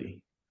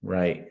naturally,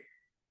 right?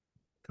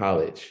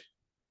 College.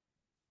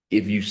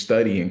 If you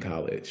study in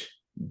college,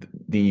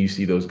 then you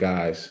see those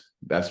guys.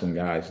 That's when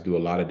guys do a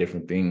lot of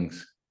different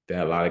things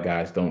that a lot of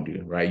guys don't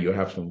do, right? You'll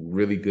have some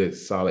really good,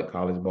 solid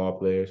college ball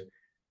players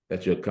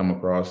that you'll come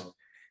across,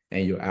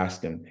 and you'll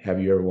ask them, have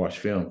you ever watched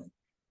film?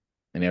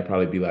 And they'll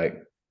probably be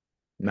like,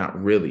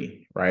 not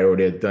really, right? Or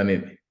they've done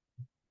it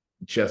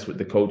just with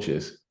the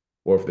coaches,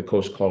 or if the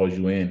coach calls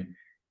you in.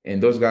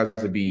 And those guys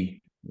would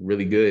be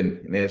really good,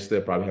 and they'll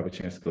still probably have a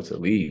chance to go to the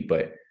league.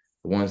 But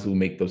the ones who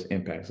make those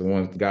impacts,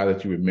 the guys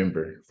that you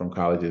remember from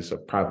colleges,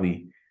 have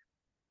probably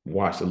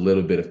watched a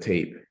little bit of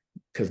tape,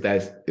 because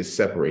it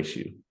separates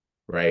you,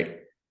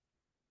 right?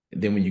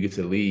 And then when you get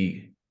to the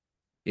league,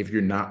 if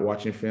you're not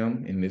watching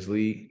film in this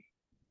league,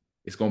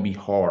 it's going to be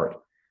hard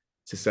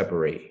to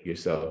separate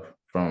yourself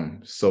from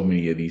so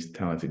many of these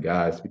talented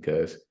guys,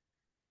 because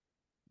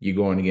you're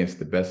going against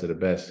the best of the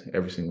best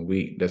every single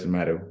week. Doesn't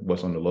matter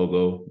what's on the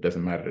logo,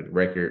 doesn't matter the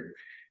record.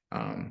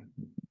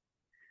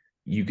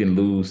 You can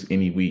lose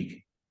any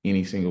week,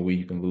 any single week.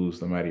 You can lose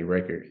no matter your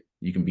record.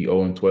 You can be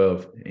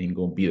 0-12 and you're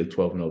going to beat a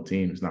 12-0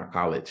 team. It's not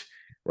college,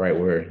 right?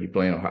 Where you're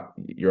playing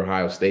your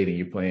Ohio State and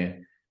you're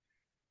playing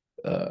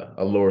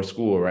a lower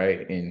school,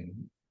 right?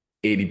 And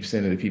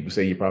 80% of the people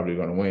say you're probably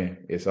going to win.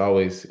 It's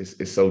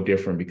so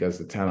different, because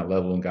the talent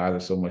level and guys are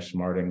so much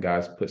smarter, and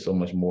guys put so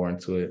much more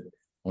into it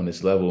on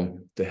this level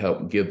to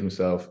help give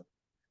themselves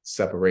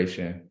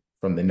separation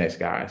from the next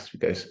guys.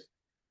 Because,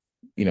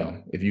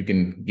 if you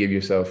can give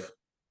yourself,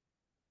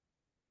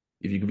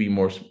 if you can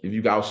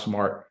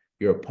outsmart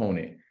your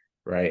opponent,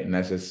 right? And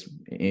that's just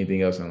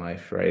anything else in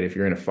life, right? If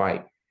you're in a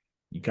fight,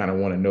 you kind of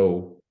want to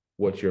know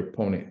what your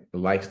opponent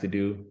likes to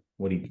do,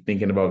 what he's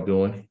thinking about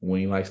doing,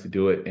 when he likes to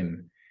do it.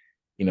 And,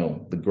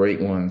 the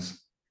great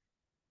ones,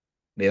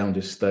 they don't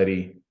just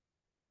study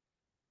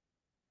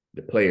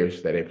the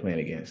players that they're playing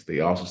against. They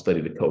also study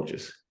the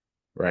coaches,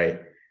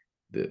 right?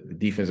 The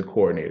defensive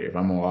coordinator. If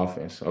I'm on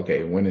offense,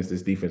 okay, when is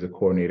this defensive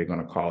coordinator going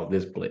to call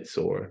this blitz?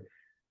 Or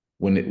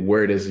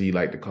where does he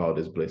like to call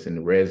this blitz? In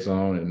the red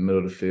zone, in the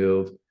middle of the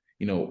field?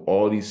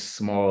 All these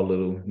small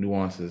little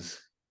nuances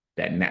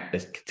that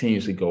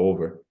continuously go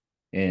over.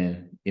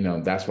 And,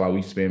 that's why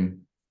we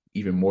spend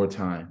even more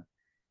time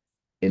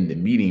in the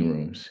meeting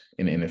rooms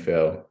in the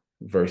NFL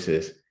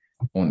versus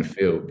on the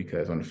field,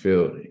 because on the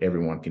field,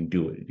 everyone can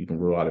do it. You can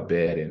roll out of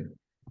bed and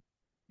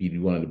be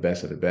one of the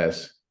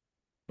best.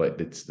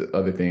 But it's the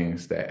other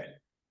things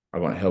that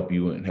are going to help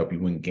you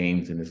win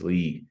games in this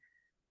league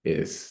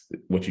is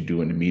what you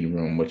do in the meeting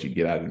room, what you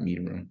get out of the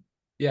meeting room.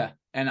 Yeah.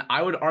 And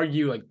I would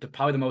argue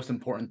probably the most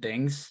important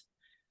things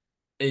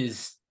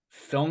is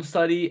film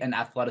study and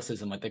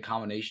athleticism, like the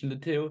combination of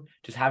the two.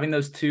 Just having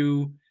those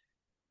two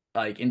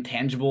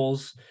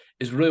intangibles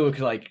is really what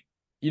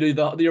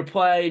your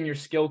play and your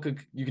skill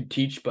you could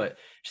teach, but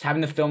just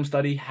having the film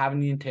study,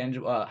 having the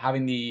intangible,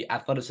 having the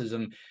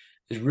athleticism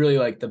is really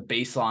the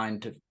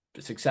baseline to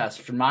success.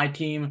 For my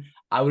team,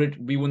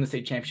 we won the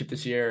state championship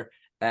this year,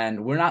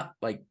 and we're not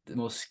the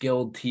most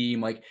skilled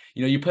team.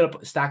 You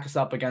stack us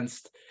up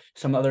against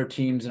some other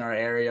teams in our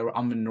area.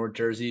 I'm in North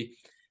Jersey,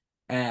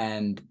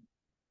 and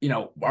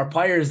our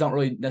players don't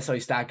really necessarily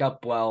stack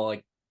up well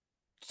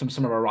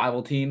some of our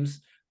rival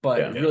teams,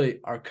 but really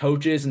our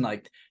coaches and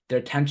their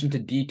attention to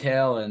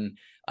detail. And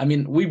I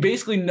mean, we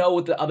basically know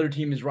what the other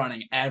team is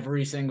running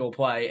every single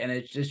play, and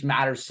it just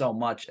matters so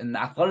much. And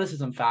the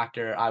athleticism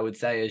factor, I would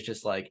say, is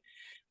just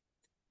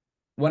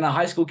when a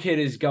high school kid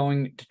is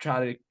going to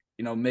try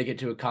to make it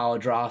to a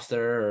college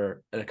roster,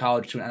 or a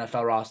college to an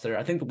NFL roster,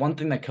 I think the one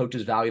thing that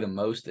coaches value the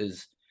most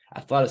is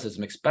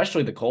athleticism,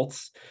 especially the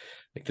Colts.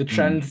 The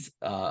trends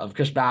of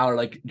Chris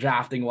Bauer,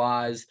 drafting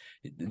wise,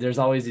 there's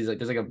always these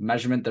there's a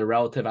measurement, the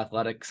relative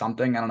athletic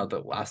something. I don't know what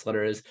the last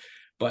letter is,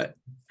 but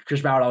Chris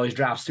Bauer always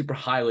drafts super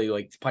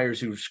highly, players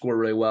who score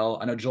really well.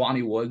 I know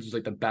Jelani Woods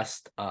was the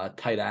best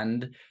tight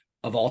end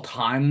of all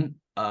time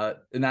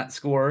in that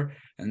score,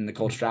 and the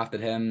Colts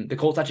drafted him. The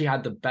Colts actually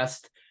had the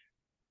best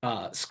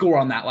score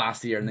on that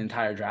last year in the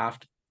entire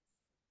draft.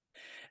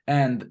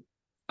 And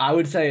I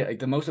would say like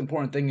the most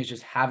important thing is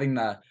just having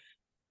the,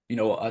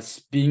 us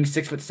being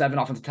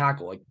 6'7" offensive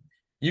tackle. Like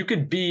you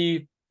could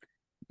be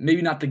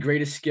maybe not the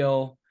greatest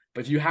skill,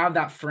 but if you have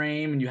that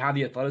frame and you have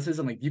the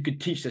athleticism, like you could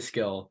teach the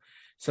skill.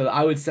 So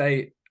I would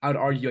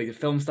argue like the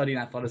film study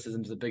and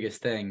athleticism is the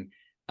biggest thing,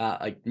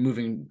 like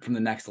moving from the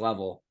next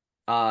level.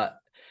 So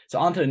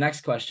on to the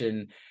next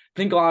question. I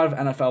think a lot of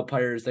NFL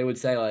players, they would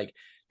say like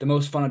the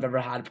most fun I've ever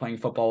had playing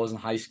football was in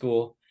high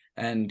school.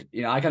 And,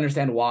 I can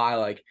understand why,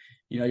 like,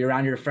 you're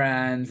around your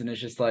friends and it's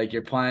just like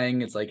you're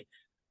playing. It's like,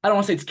 I don't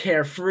want to say it's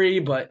carefree,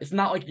 but it's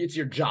not like it's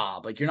your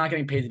job. Like you're not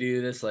getting paid to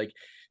do this. Like,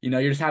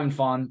 you're just having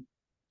fun.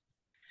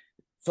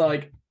 So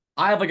like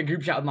I have like a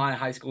group chat with my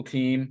high school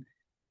team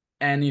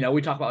and,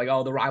 we talk about like,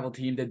 oh, the rival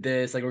team did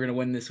this, like we're going to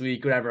win this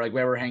week, whatever, like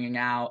where we're hanging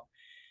out.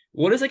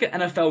 What is like an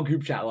NFL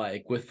group chat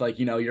like with like,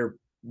 your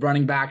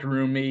running back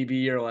room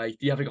maybe, or like,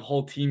 do you have like a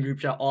whole team group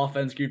chat,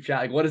 offense group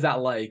chat? Like, what is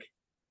that like?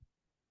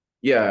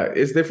 Yeah,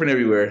 it's different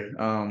everywhere.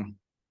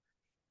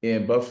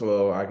 In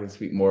Buffalo, I can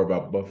speak more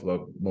about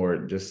Buffalo more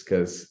just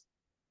because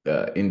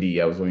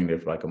Indy, I was only there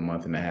for like a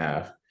month and a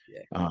half.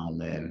 Yeah.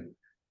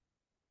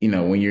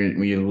 And when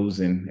you're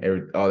losing,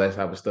 all that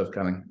type of stuff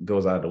kind of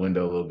goes out the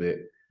window a little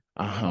bit.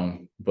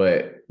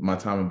 But my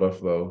time in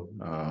Buffalo,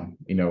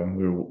 we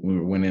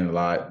were winning a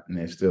lot and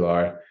they still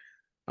are.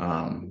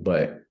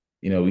 But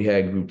we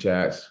had group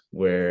chats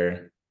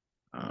where,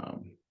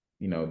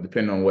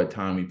 depending on what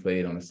time we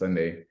played on a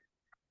Sunday,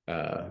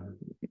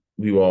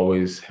 we will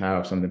always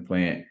have something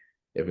planned.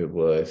 If it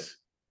was,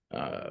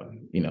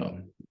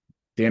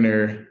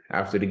 dinner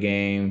after the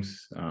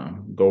games,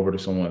 go over to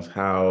someone's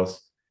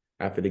house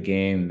after the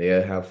game,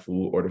 they'll have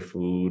food, order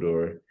food,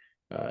 or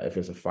if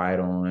it's a fight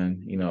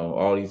on,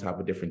 all these type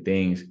of different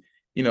things.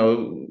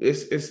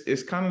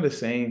 It's kind of the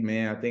same,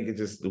 man. I think it's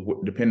just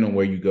depending on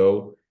where you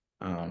go.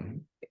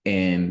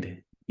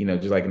 And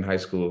just like in high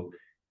school,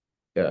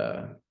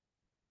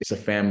 it's a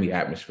family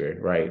atmosphere,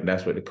 right?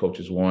 That's what the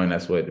coaches want.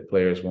 That's what the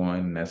players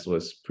want. And that's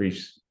what's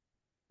preached.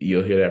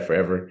 You'll hear that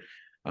forever,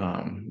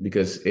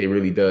 because it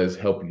really does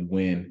help you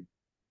win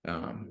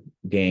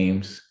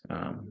games.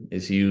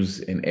 It's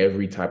used in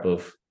every type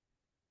of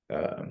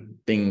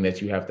thing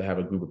that you have to have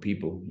a group of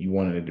people. You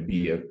wanted it to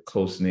be a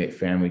close-knit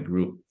family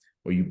group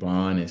where you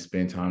bond and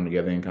spend time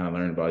together and kind of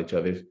learn about each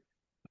other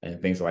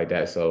and things like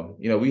that. So,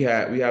 we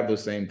have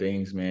those same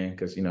things, man,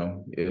 because,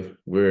 if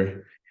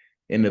we're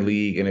in the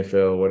league,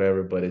 NFL,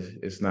 whatever, but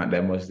it's not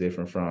that much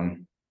different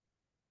from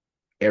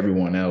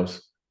everyone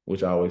else,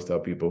 which I always tell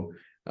people.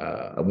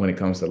 When it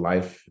comes to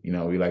life,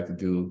 we like to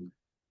do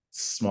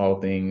small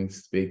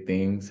things, big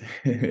things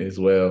as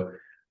well.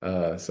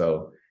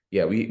 So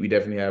yeah, we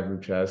definitely have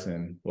group chats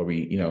and where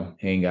we,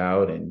 hang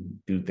out and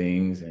do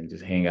things and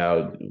just hang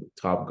out,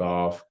 top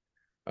golf,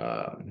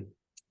 go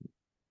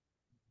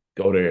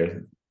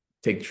there,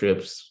 take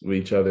trips with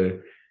each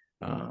other,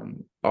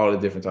 all the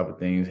different type of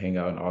things, hang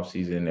out in off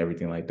season and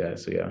everything like that.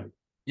 So yeah.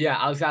 Yeah,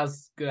 I was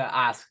gonna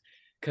ask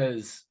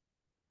because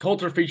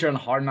Colts were featured on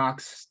Hard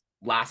Knocks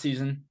last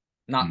season,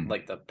 not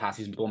like the past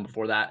season, but one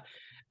before that.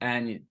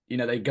 And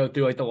they go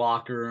through like the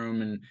locker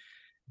room, and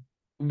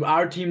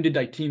our team did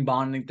like team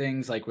bonding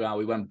things, like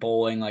we went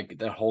bowling, like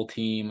the whole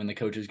team and the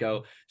coaches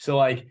go. So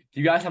like,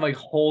 do you guys have like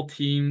whole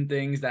team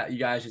things that you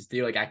guys just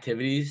do, like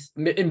activities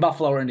in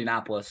Buffalo or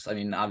Indianapolis? I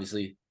mean,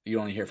 obviously you're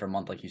only here for a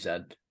month, like you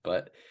said,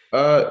 but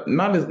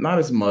not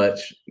as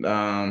much.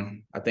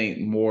 I think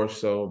more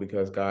so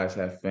because guys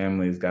have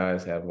families,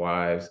 guys have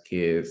wives,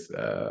 kids,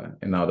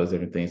 and all those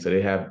different things. So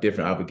they have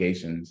different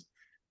obligations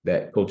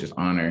that coaches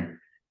honor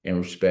and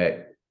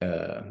respect,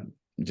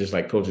 just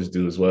like coaches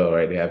do as well,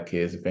 right? They have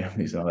kids and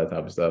families and all that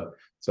type of stuff.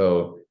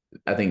 So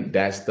I think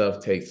that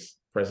stuff takes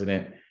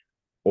precedent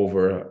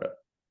over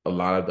a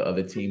lot of the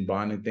other team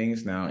bonding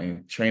things. Now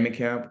in training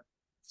camp,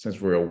 since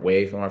we're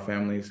away from our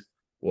families,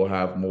 we'll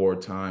have more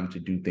time to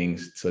do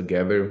things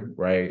together,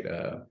 right?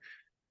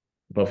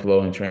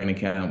 Buffalo in training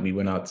camp, we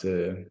went out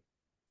to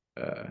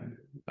an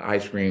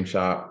ice cream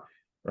shop,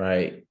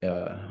 right?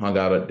 Hung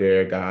out up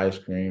there, got ice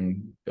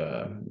cream.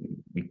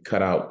 We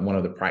cut out one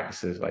of the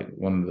practices, like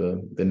one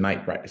of the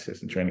night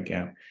practices in training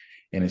camp,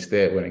 and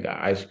instead went and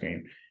got ice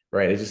cream,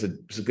 right? It's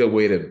a good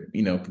way to,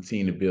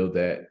 continue to build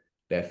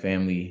that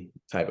family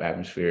type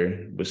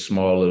atmosphere with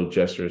small little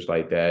gestures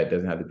like that. It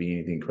doesn't have to be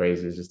anything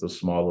crazy. It's just those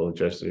small little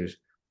gestures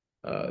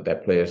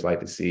that players like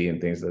to see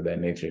and things of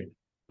that nature.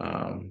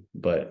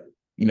 But,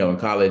 in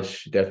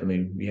college,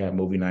 definitely we have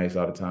movie nights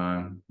all the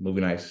time,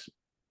 movie nights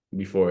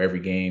before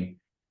every game.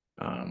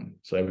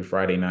 So every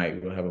Friday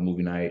night we'll have a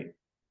movie night,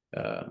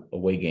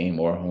 away game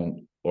or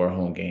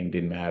home game,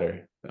 didn't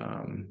matter.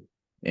 And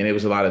it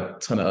was a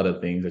ton of other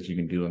things that you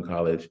can do in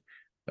college,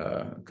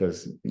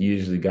 because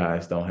usually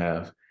guys don't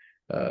have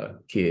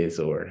kids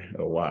or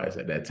wives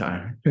at that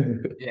time.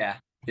 Yeah.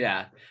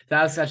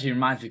 That actually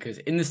reminds me, because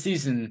in the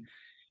season,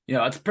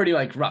 it's pretty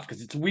like rough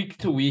because it's week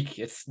to week.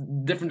 It's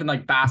different than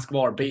like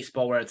basketball or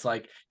baseball where it's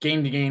like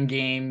game to game,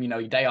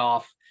 day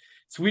off.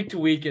 It's week to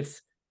week.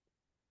 It's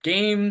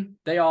game,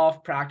 day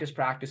off, practice.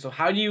 So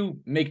how do you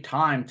make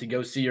time to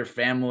go see your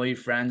family,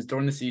 friends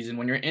during the season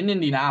when you're in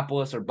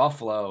Indianapolis or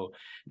Buffalo,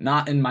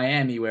 not in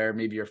Miami where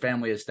maybe your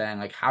family is staying?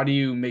 Like, how do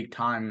you make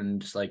time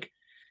and just like,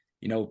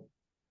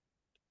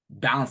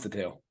 balance the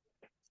two?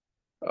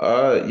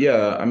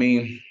 Yeah, I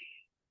mean,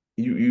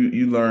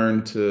 you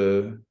learn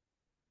to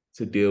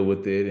deal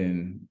with it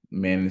and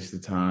manage the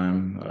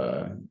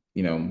time.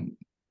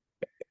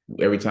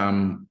 Every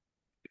time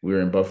we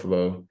were in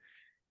Buffalo,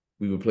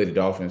 we would play the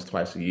Dolphins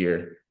twice a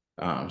year.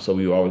 So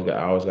I always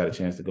got a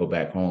chance to go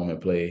back home and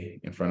play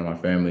in front of my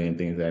family and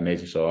things of that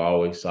nature. So I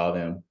always saw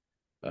them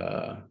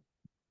uh,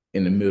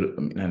 in the middle.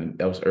 I mean,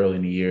 that was early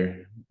in the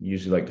year,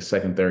 usually like the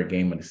second, third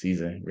game of the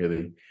season,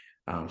 really.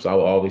 So I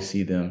would always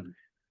see them,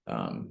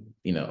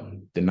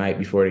 the night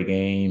before the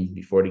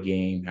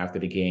game, after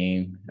the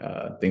game,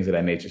 things of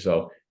that nature.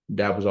 So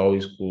that was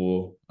always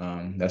cool.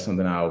 That's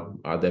something I'll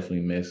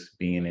definitely miss,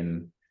 being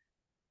in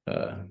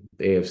the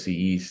AFC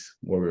East,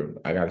 where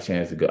I got a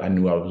chance to go. I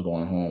knew I was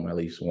going home at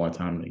least one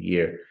time in a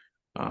year.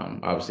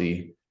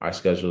 Obviously, our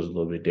schedule is a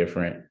little bit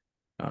different,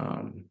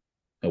 or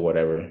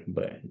whatever.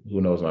 But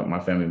who knows? My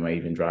family might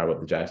even drive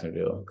up to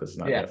Jacksonville because it's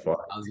not that far.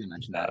 I was gonna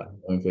mention that.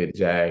 When we play the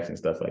Jags and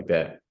stuff like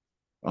that.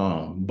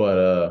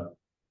 But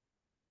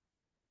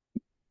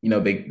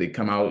they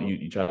come out.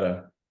 You try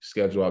to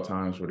schedule out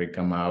times where they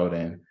come out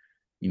and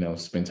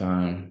spend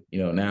time.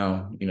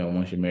 Now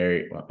once you're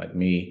married, like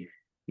me.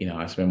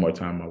 I spend more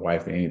time with my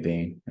wife than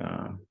anything,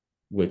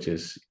 which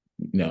is,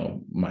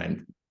 my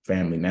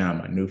family now,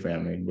 my new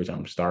family, which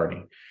I'm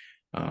starting,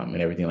 and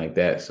everything like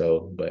that.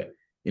 So, but,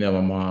 my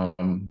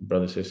mom,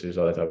 brothers, sisters,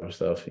 all that type of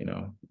stuff,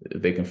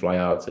 if they can fly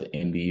out to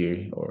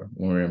Indy or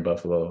when we're in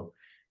Buffalo,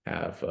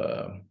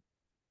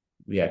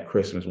 we had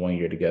Christmas one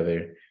year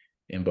together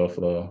in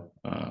Buffalo,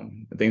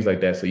 and things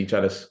like that. So you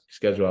try to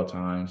schedule out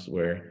times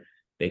where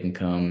they can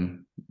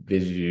come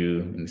visit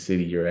you in the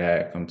city you're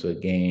at, come to a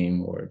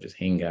game or just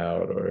hang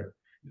out, or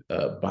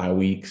bye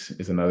weeks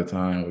is another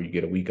time where you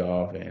get a week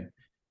off. And,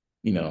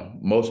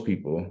 most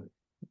people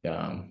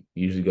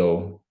usually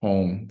go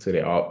home to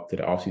the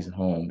off-season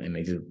home and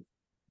they just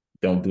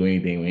don't do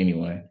anything with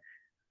anyone.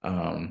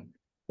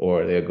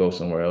 Or they'll go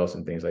somewhere else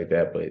and things like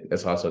that. But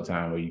that's also a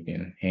time where you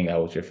can hang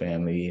out with your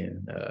family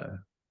and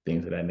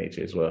things of that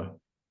nature as well.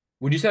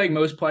 Would you say like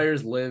most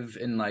players live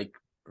in like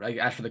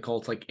as for the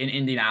Colts, like in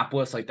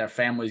Indianapolis, like their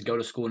families go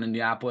to school in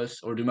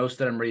Indianapolis, or do most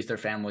of them raise their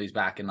families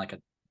back in like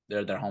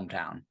their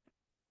hometown?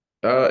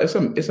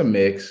 It's a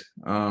mix.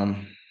 I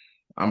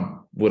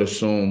would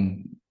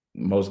assume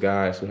most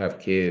guys who have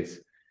kids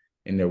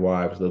and their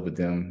wives live with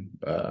them.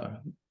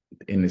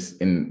 In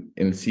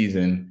the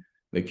season,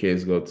 the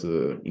kids go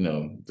to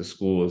the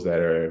schools that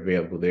are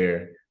available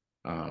there.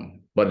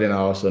 But then I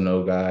also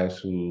know guys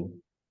who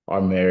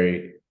are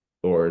married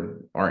or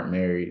aren't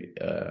married,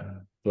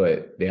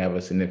 but they have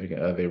a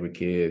significant other with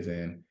kids,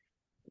 and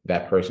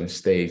that person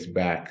stays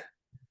back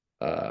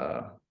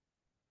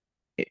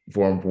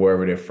from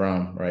wherever they're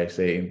from, right?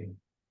 Say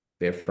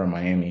they're from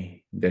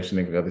Miami, their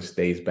significant other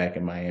stays back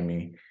in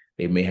Miami.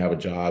 They may have a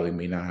job, they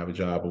may not have a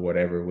job or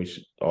whatever, which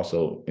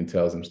also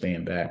entails them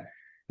staying back.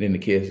 Then the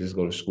kids just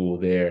go to school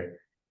there,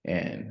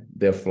 and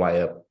they'll fly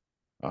up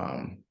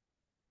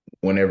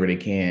whenever they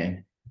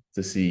can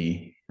to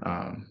see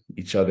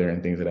each other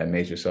and things of that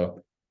nature.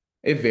 So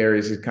it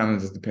varies. It kind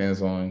of just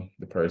depends on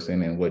the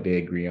person and what they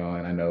agree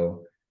on. I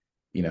know,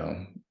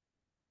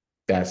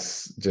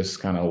 that's just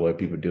kind of what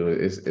people do.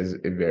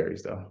 It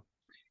varies though.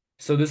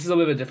 So this is a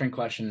bit of a different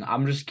question.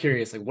 I'm just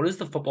curious, like, what is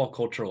the football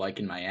culture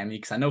like in Miami?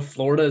 Because I know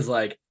Florida is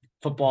like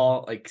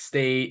football, like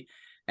state,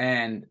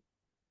 and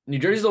New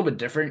Jersey's a little bit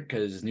different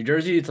because New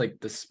Jersey, it's like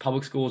the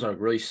public schools are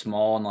really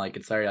small and like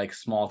it's very like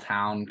small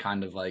town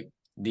kind of like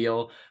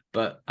deal.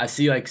 But I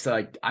see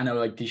I know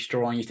like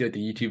Destroying used to do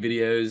like the YouTube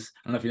videos.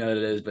 I don't know if you know what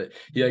it is, but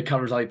he like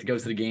covers like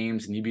goes to the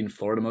games and he'd be in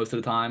Florida most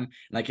of the time. And,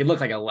 like it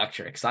looked like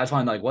electric. So I just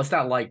wanted like, what's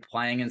that like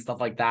playing and stuff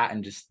like that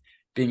and just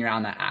being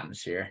around that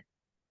atmosphere?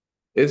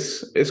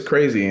 It's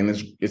crazy, and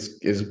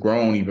it's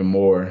grown even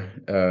more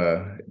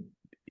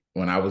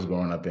when I was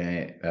growing up in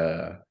it.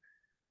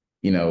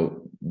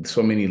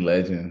 So many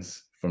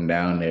legends from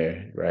down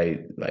there,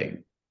 right?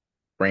 Like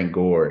Frank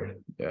Gore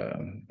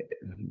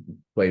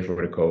played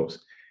for the Colts.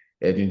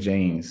 Edwin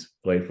James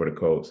played for the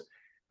Colts.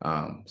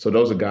 So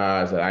those are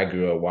guys that I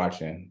grew up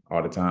watching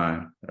all the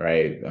time,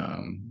 right?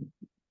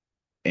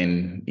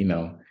 And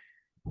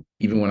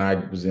even when I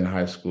was in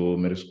high school,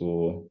 middle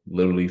school,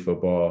 Little League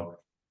football,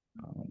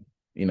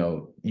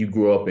 you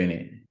grew up in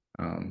it.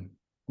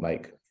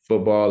 Like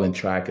football and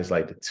track is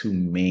like the two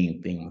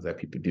main things that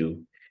people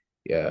do.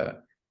 Yeah,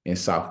 in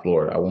South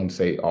Florida. I wouldn't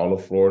say all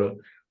of Florida.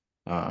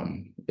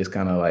 It's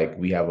kind of like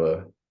we have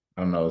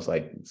I don't know, it's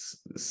like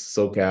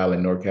SoCal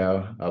and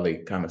NorCal, how they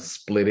kind of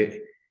split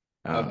it.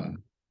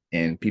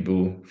 And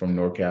people from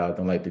NorCal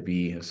don't like to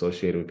be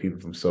associated with people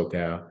from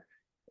SoCal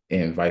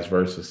and vice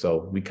versa.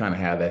 So we kind of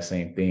have that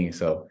same thing.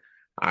 So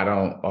I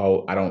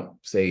don't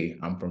say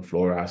I'm from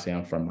Florida. I say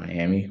I'm from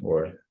Miami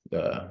or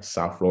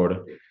South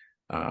Florida,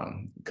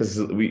 because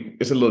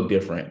it's a little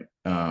different.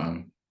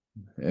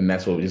 and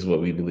that's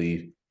what we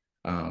believe.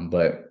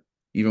 But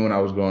even when I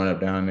was growing up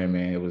down there,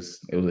 man, it was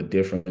a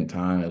different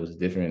time. It was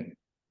different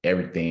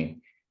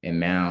everything, and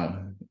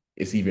now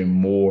it's even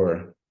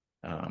more.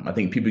 I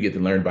think people get to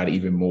learn about it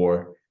even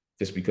more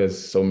just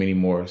because so many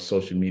more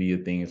social media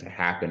things are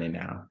happening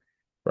now,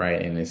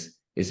 right? And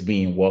it's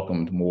being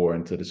welcomed more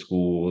into the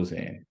schools,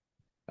 and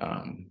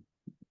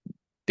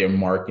they're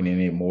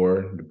marketing it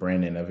more, the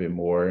branding of it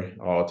more,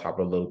 all type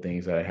of little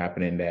things that are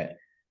happening that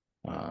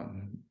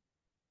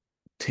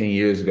 10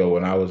 years ago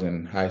when I was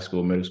in high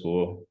school, middle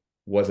school,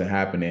 wasn't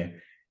happening.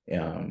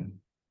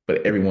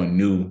 But everyone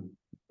knew,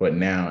 but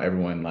now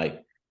everyone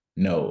like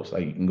knows.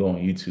 Like you can go on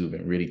YouTube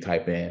and really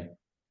type in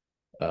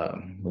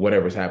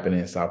whatever's happening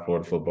in South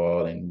Florida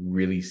football and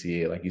really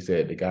see it. Like you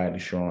said, the guy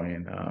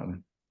destroying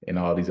and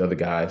all these other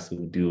guys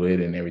who do it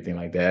and everything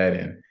like that.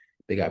 And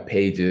they got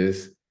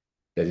pages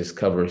that just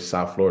cover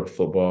South Florida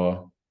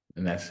football,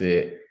 and that's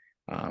it.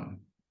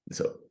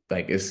 So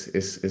like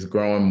it's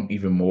growing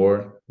even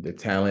more. The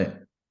talent,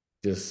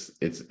 just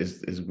it's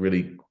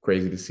really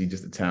crazy to see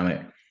just the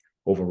talent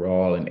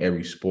overall in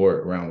every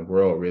sport around the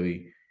world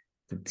really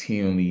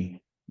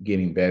continually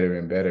getting better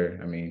and better.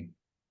 I mean,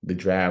 the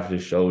draft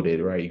just showed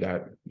it, right? You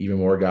got even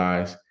more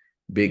guys,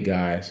 big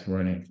guys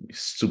running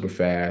super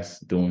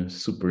fast, doing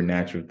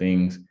supernatural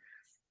things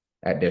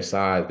at their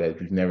size that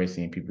we've never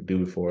seen people do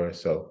before.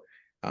 So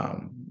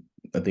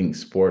I think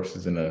sports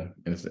is in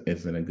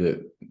a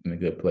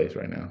good place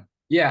right now.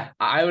 Yeah,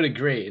 I would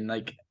agree. And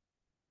like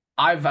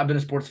I've been a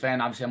sports fan.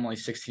 Obviously, I'm only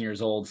 16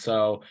 years old,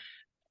 so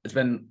it's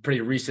been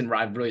pretty recent where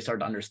I've really started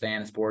to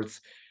understand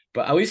sports.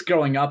 But at least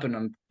growing up, and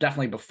I'm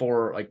definitely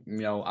before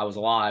I was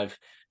alive,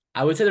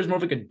 I would say there's more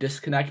of like a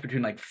disconnect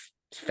between like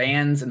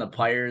fans and the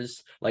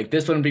players. Like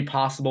this wouldn't be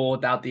possible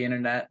without the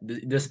internet.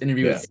 This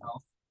interview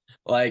itself,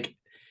 like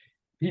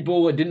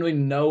people didn't really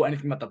know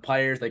anything about the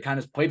players. They kind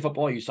of just played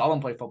football. You saw them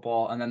play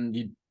football, and then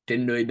you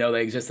didn't really know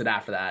they existed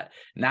after that.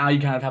 Now you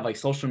kind of have like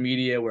social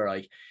media where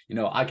like,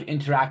 I can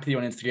interact with you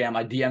on Instagram.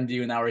 I DM'd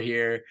you and now we're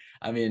here.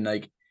 I mean,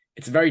 like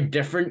it's very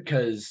different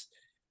because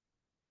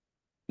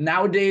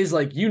nowadays,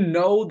 like,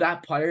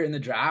 that player in the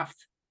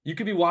draft, you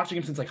could be watching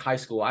him since like high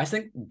school. I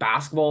think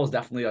basketball is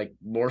definitely like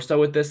more so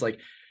with this. Like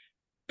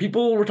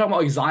people were talking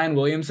about like Zion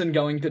Williamson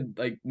going to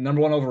like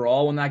number 1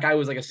 overall when that guy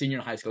was like a senior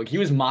in high school. Like he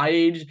was my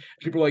age.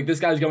 People were like,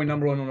 this guy's going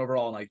number 1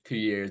 overall in like 2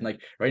 years. And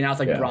like right now it's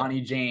like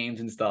Bronny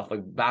James and stuff,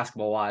 like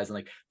basketball wise and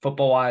like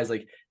football wise.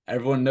 Like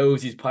everyone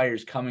knows these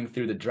players coming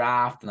through the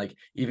draft and like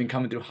even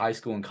coming through high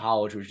school and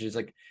college, which is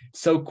like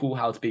so cool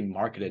how it's being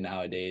marketed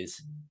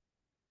nowadays.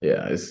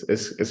 Yeah,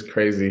 it's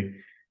crazy.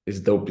 It's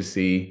dope to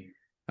see.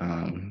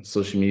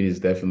 Social media is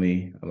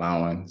definitely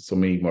allowing so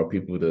many more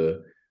people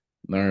to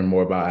learn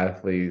more about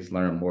athletes,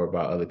 learn more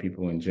about other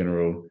people in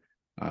general.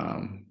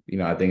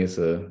 I think it's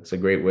a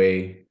great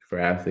way for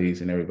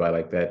athletes and everybody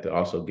like that to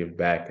also give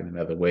back in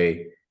another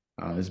way.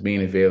 It's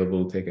being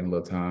available, taking a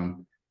little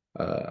time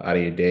out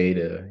of your day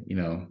to,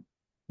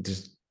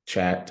 just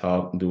chat,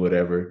 talk, do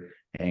whatever,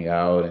 hang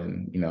out,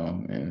 and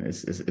and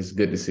it's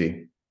good to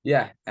see.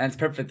 Yeah, and it's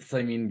perfect. So,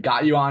 I mean,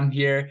 got you on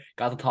here,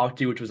 got to talk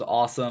to you, which was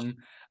awesome.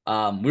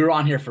 We were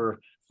on here for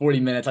 40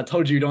 minutes. I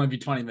told you it'd only be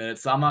 20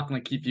 minutes, so I'm not going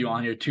to keep you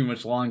on here too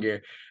much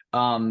longer.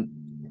 I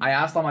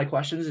asked all my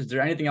questions. Is there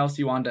anything else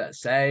you wanted to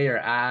say or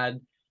add,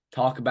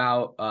 talk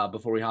about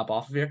before we hop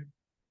off of here?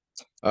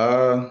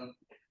 I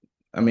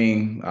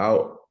mean,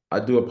 I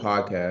do a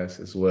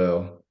podcast as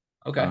well.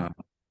 Okay.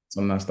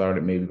 Something I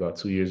started maybe about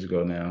 2 years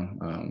ago now.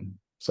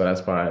 So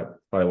that's probably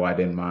why I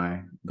didn't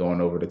mind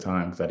going over the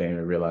time, because I didn't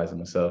even realize it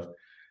myself.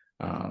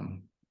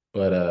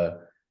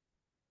 But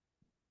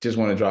just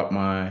want to drop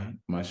my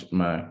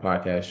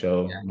podcast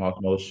show,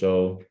 Moth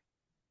Show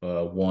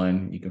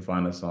 1. You can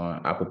find us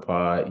on Apple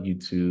Pod,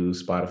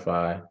 YouTube,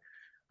 Spotify,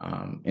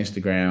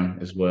 Instagram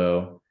as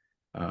well.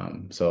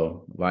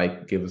 So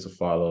give us a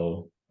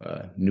follow.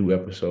 New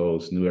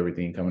episodes, new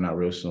everything coming out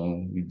real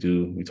soon.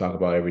 We talk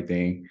about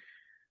everything,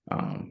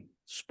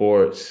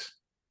 sports,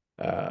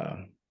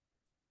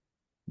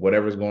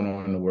 whatever's going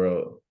on in the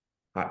world,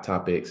 hot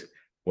topics,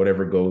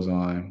 whatever goes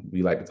on,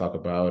 we like to talk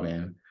about,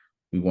 and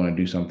we want to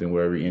do something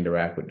where we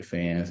interact with the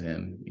fans.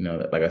 And,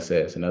 like I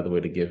said, it's another way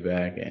to give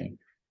back and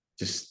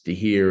just to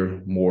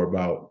hear more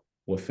about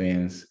what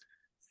fans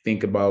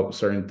think about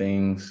certain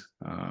things,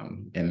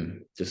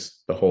 and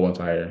just the whole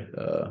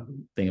entire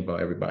thing about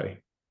everybody.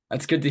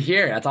 That's good to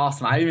hear. That's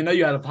awesome. I didn't even know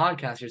you had a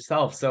podcast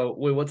yourself. So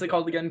wait, what's it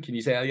called again? Can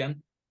you say that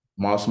again?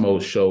 Moss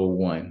Show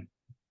 1.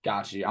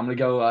 Got you. I'm going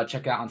to go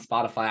check it out on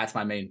Spotify. That's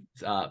my main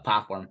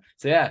platform.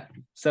 So yeah.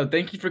 So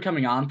thank you for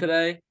coming on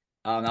today.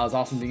 That was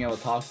awesome being able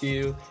to talk to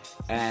you.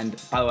 And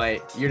by the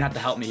way, you're going to have to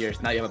help me here.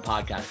 So now you have a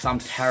podcast because I'm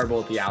terrible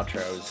at the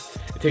outros.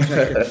 It takes me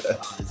like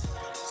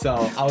So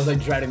I was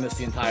like dreading this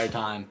the entire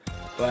time.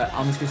 But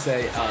I'm just going to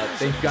say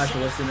thank you guys for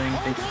listening.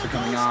 Thank you for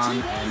coming on.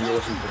 And you're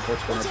listening to the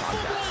Colts Corner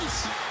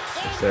Podcast.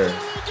 Yes, sir.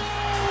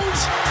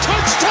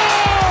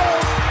 Touchdown!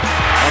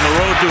 On the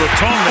road to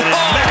atonement, and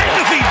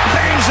McAfee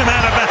bangs him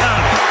out of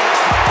bounds.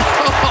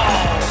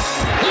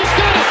 He's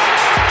got it!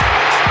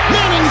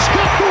 Manning's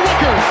got the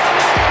record!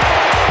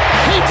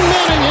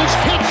 Netting his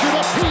picture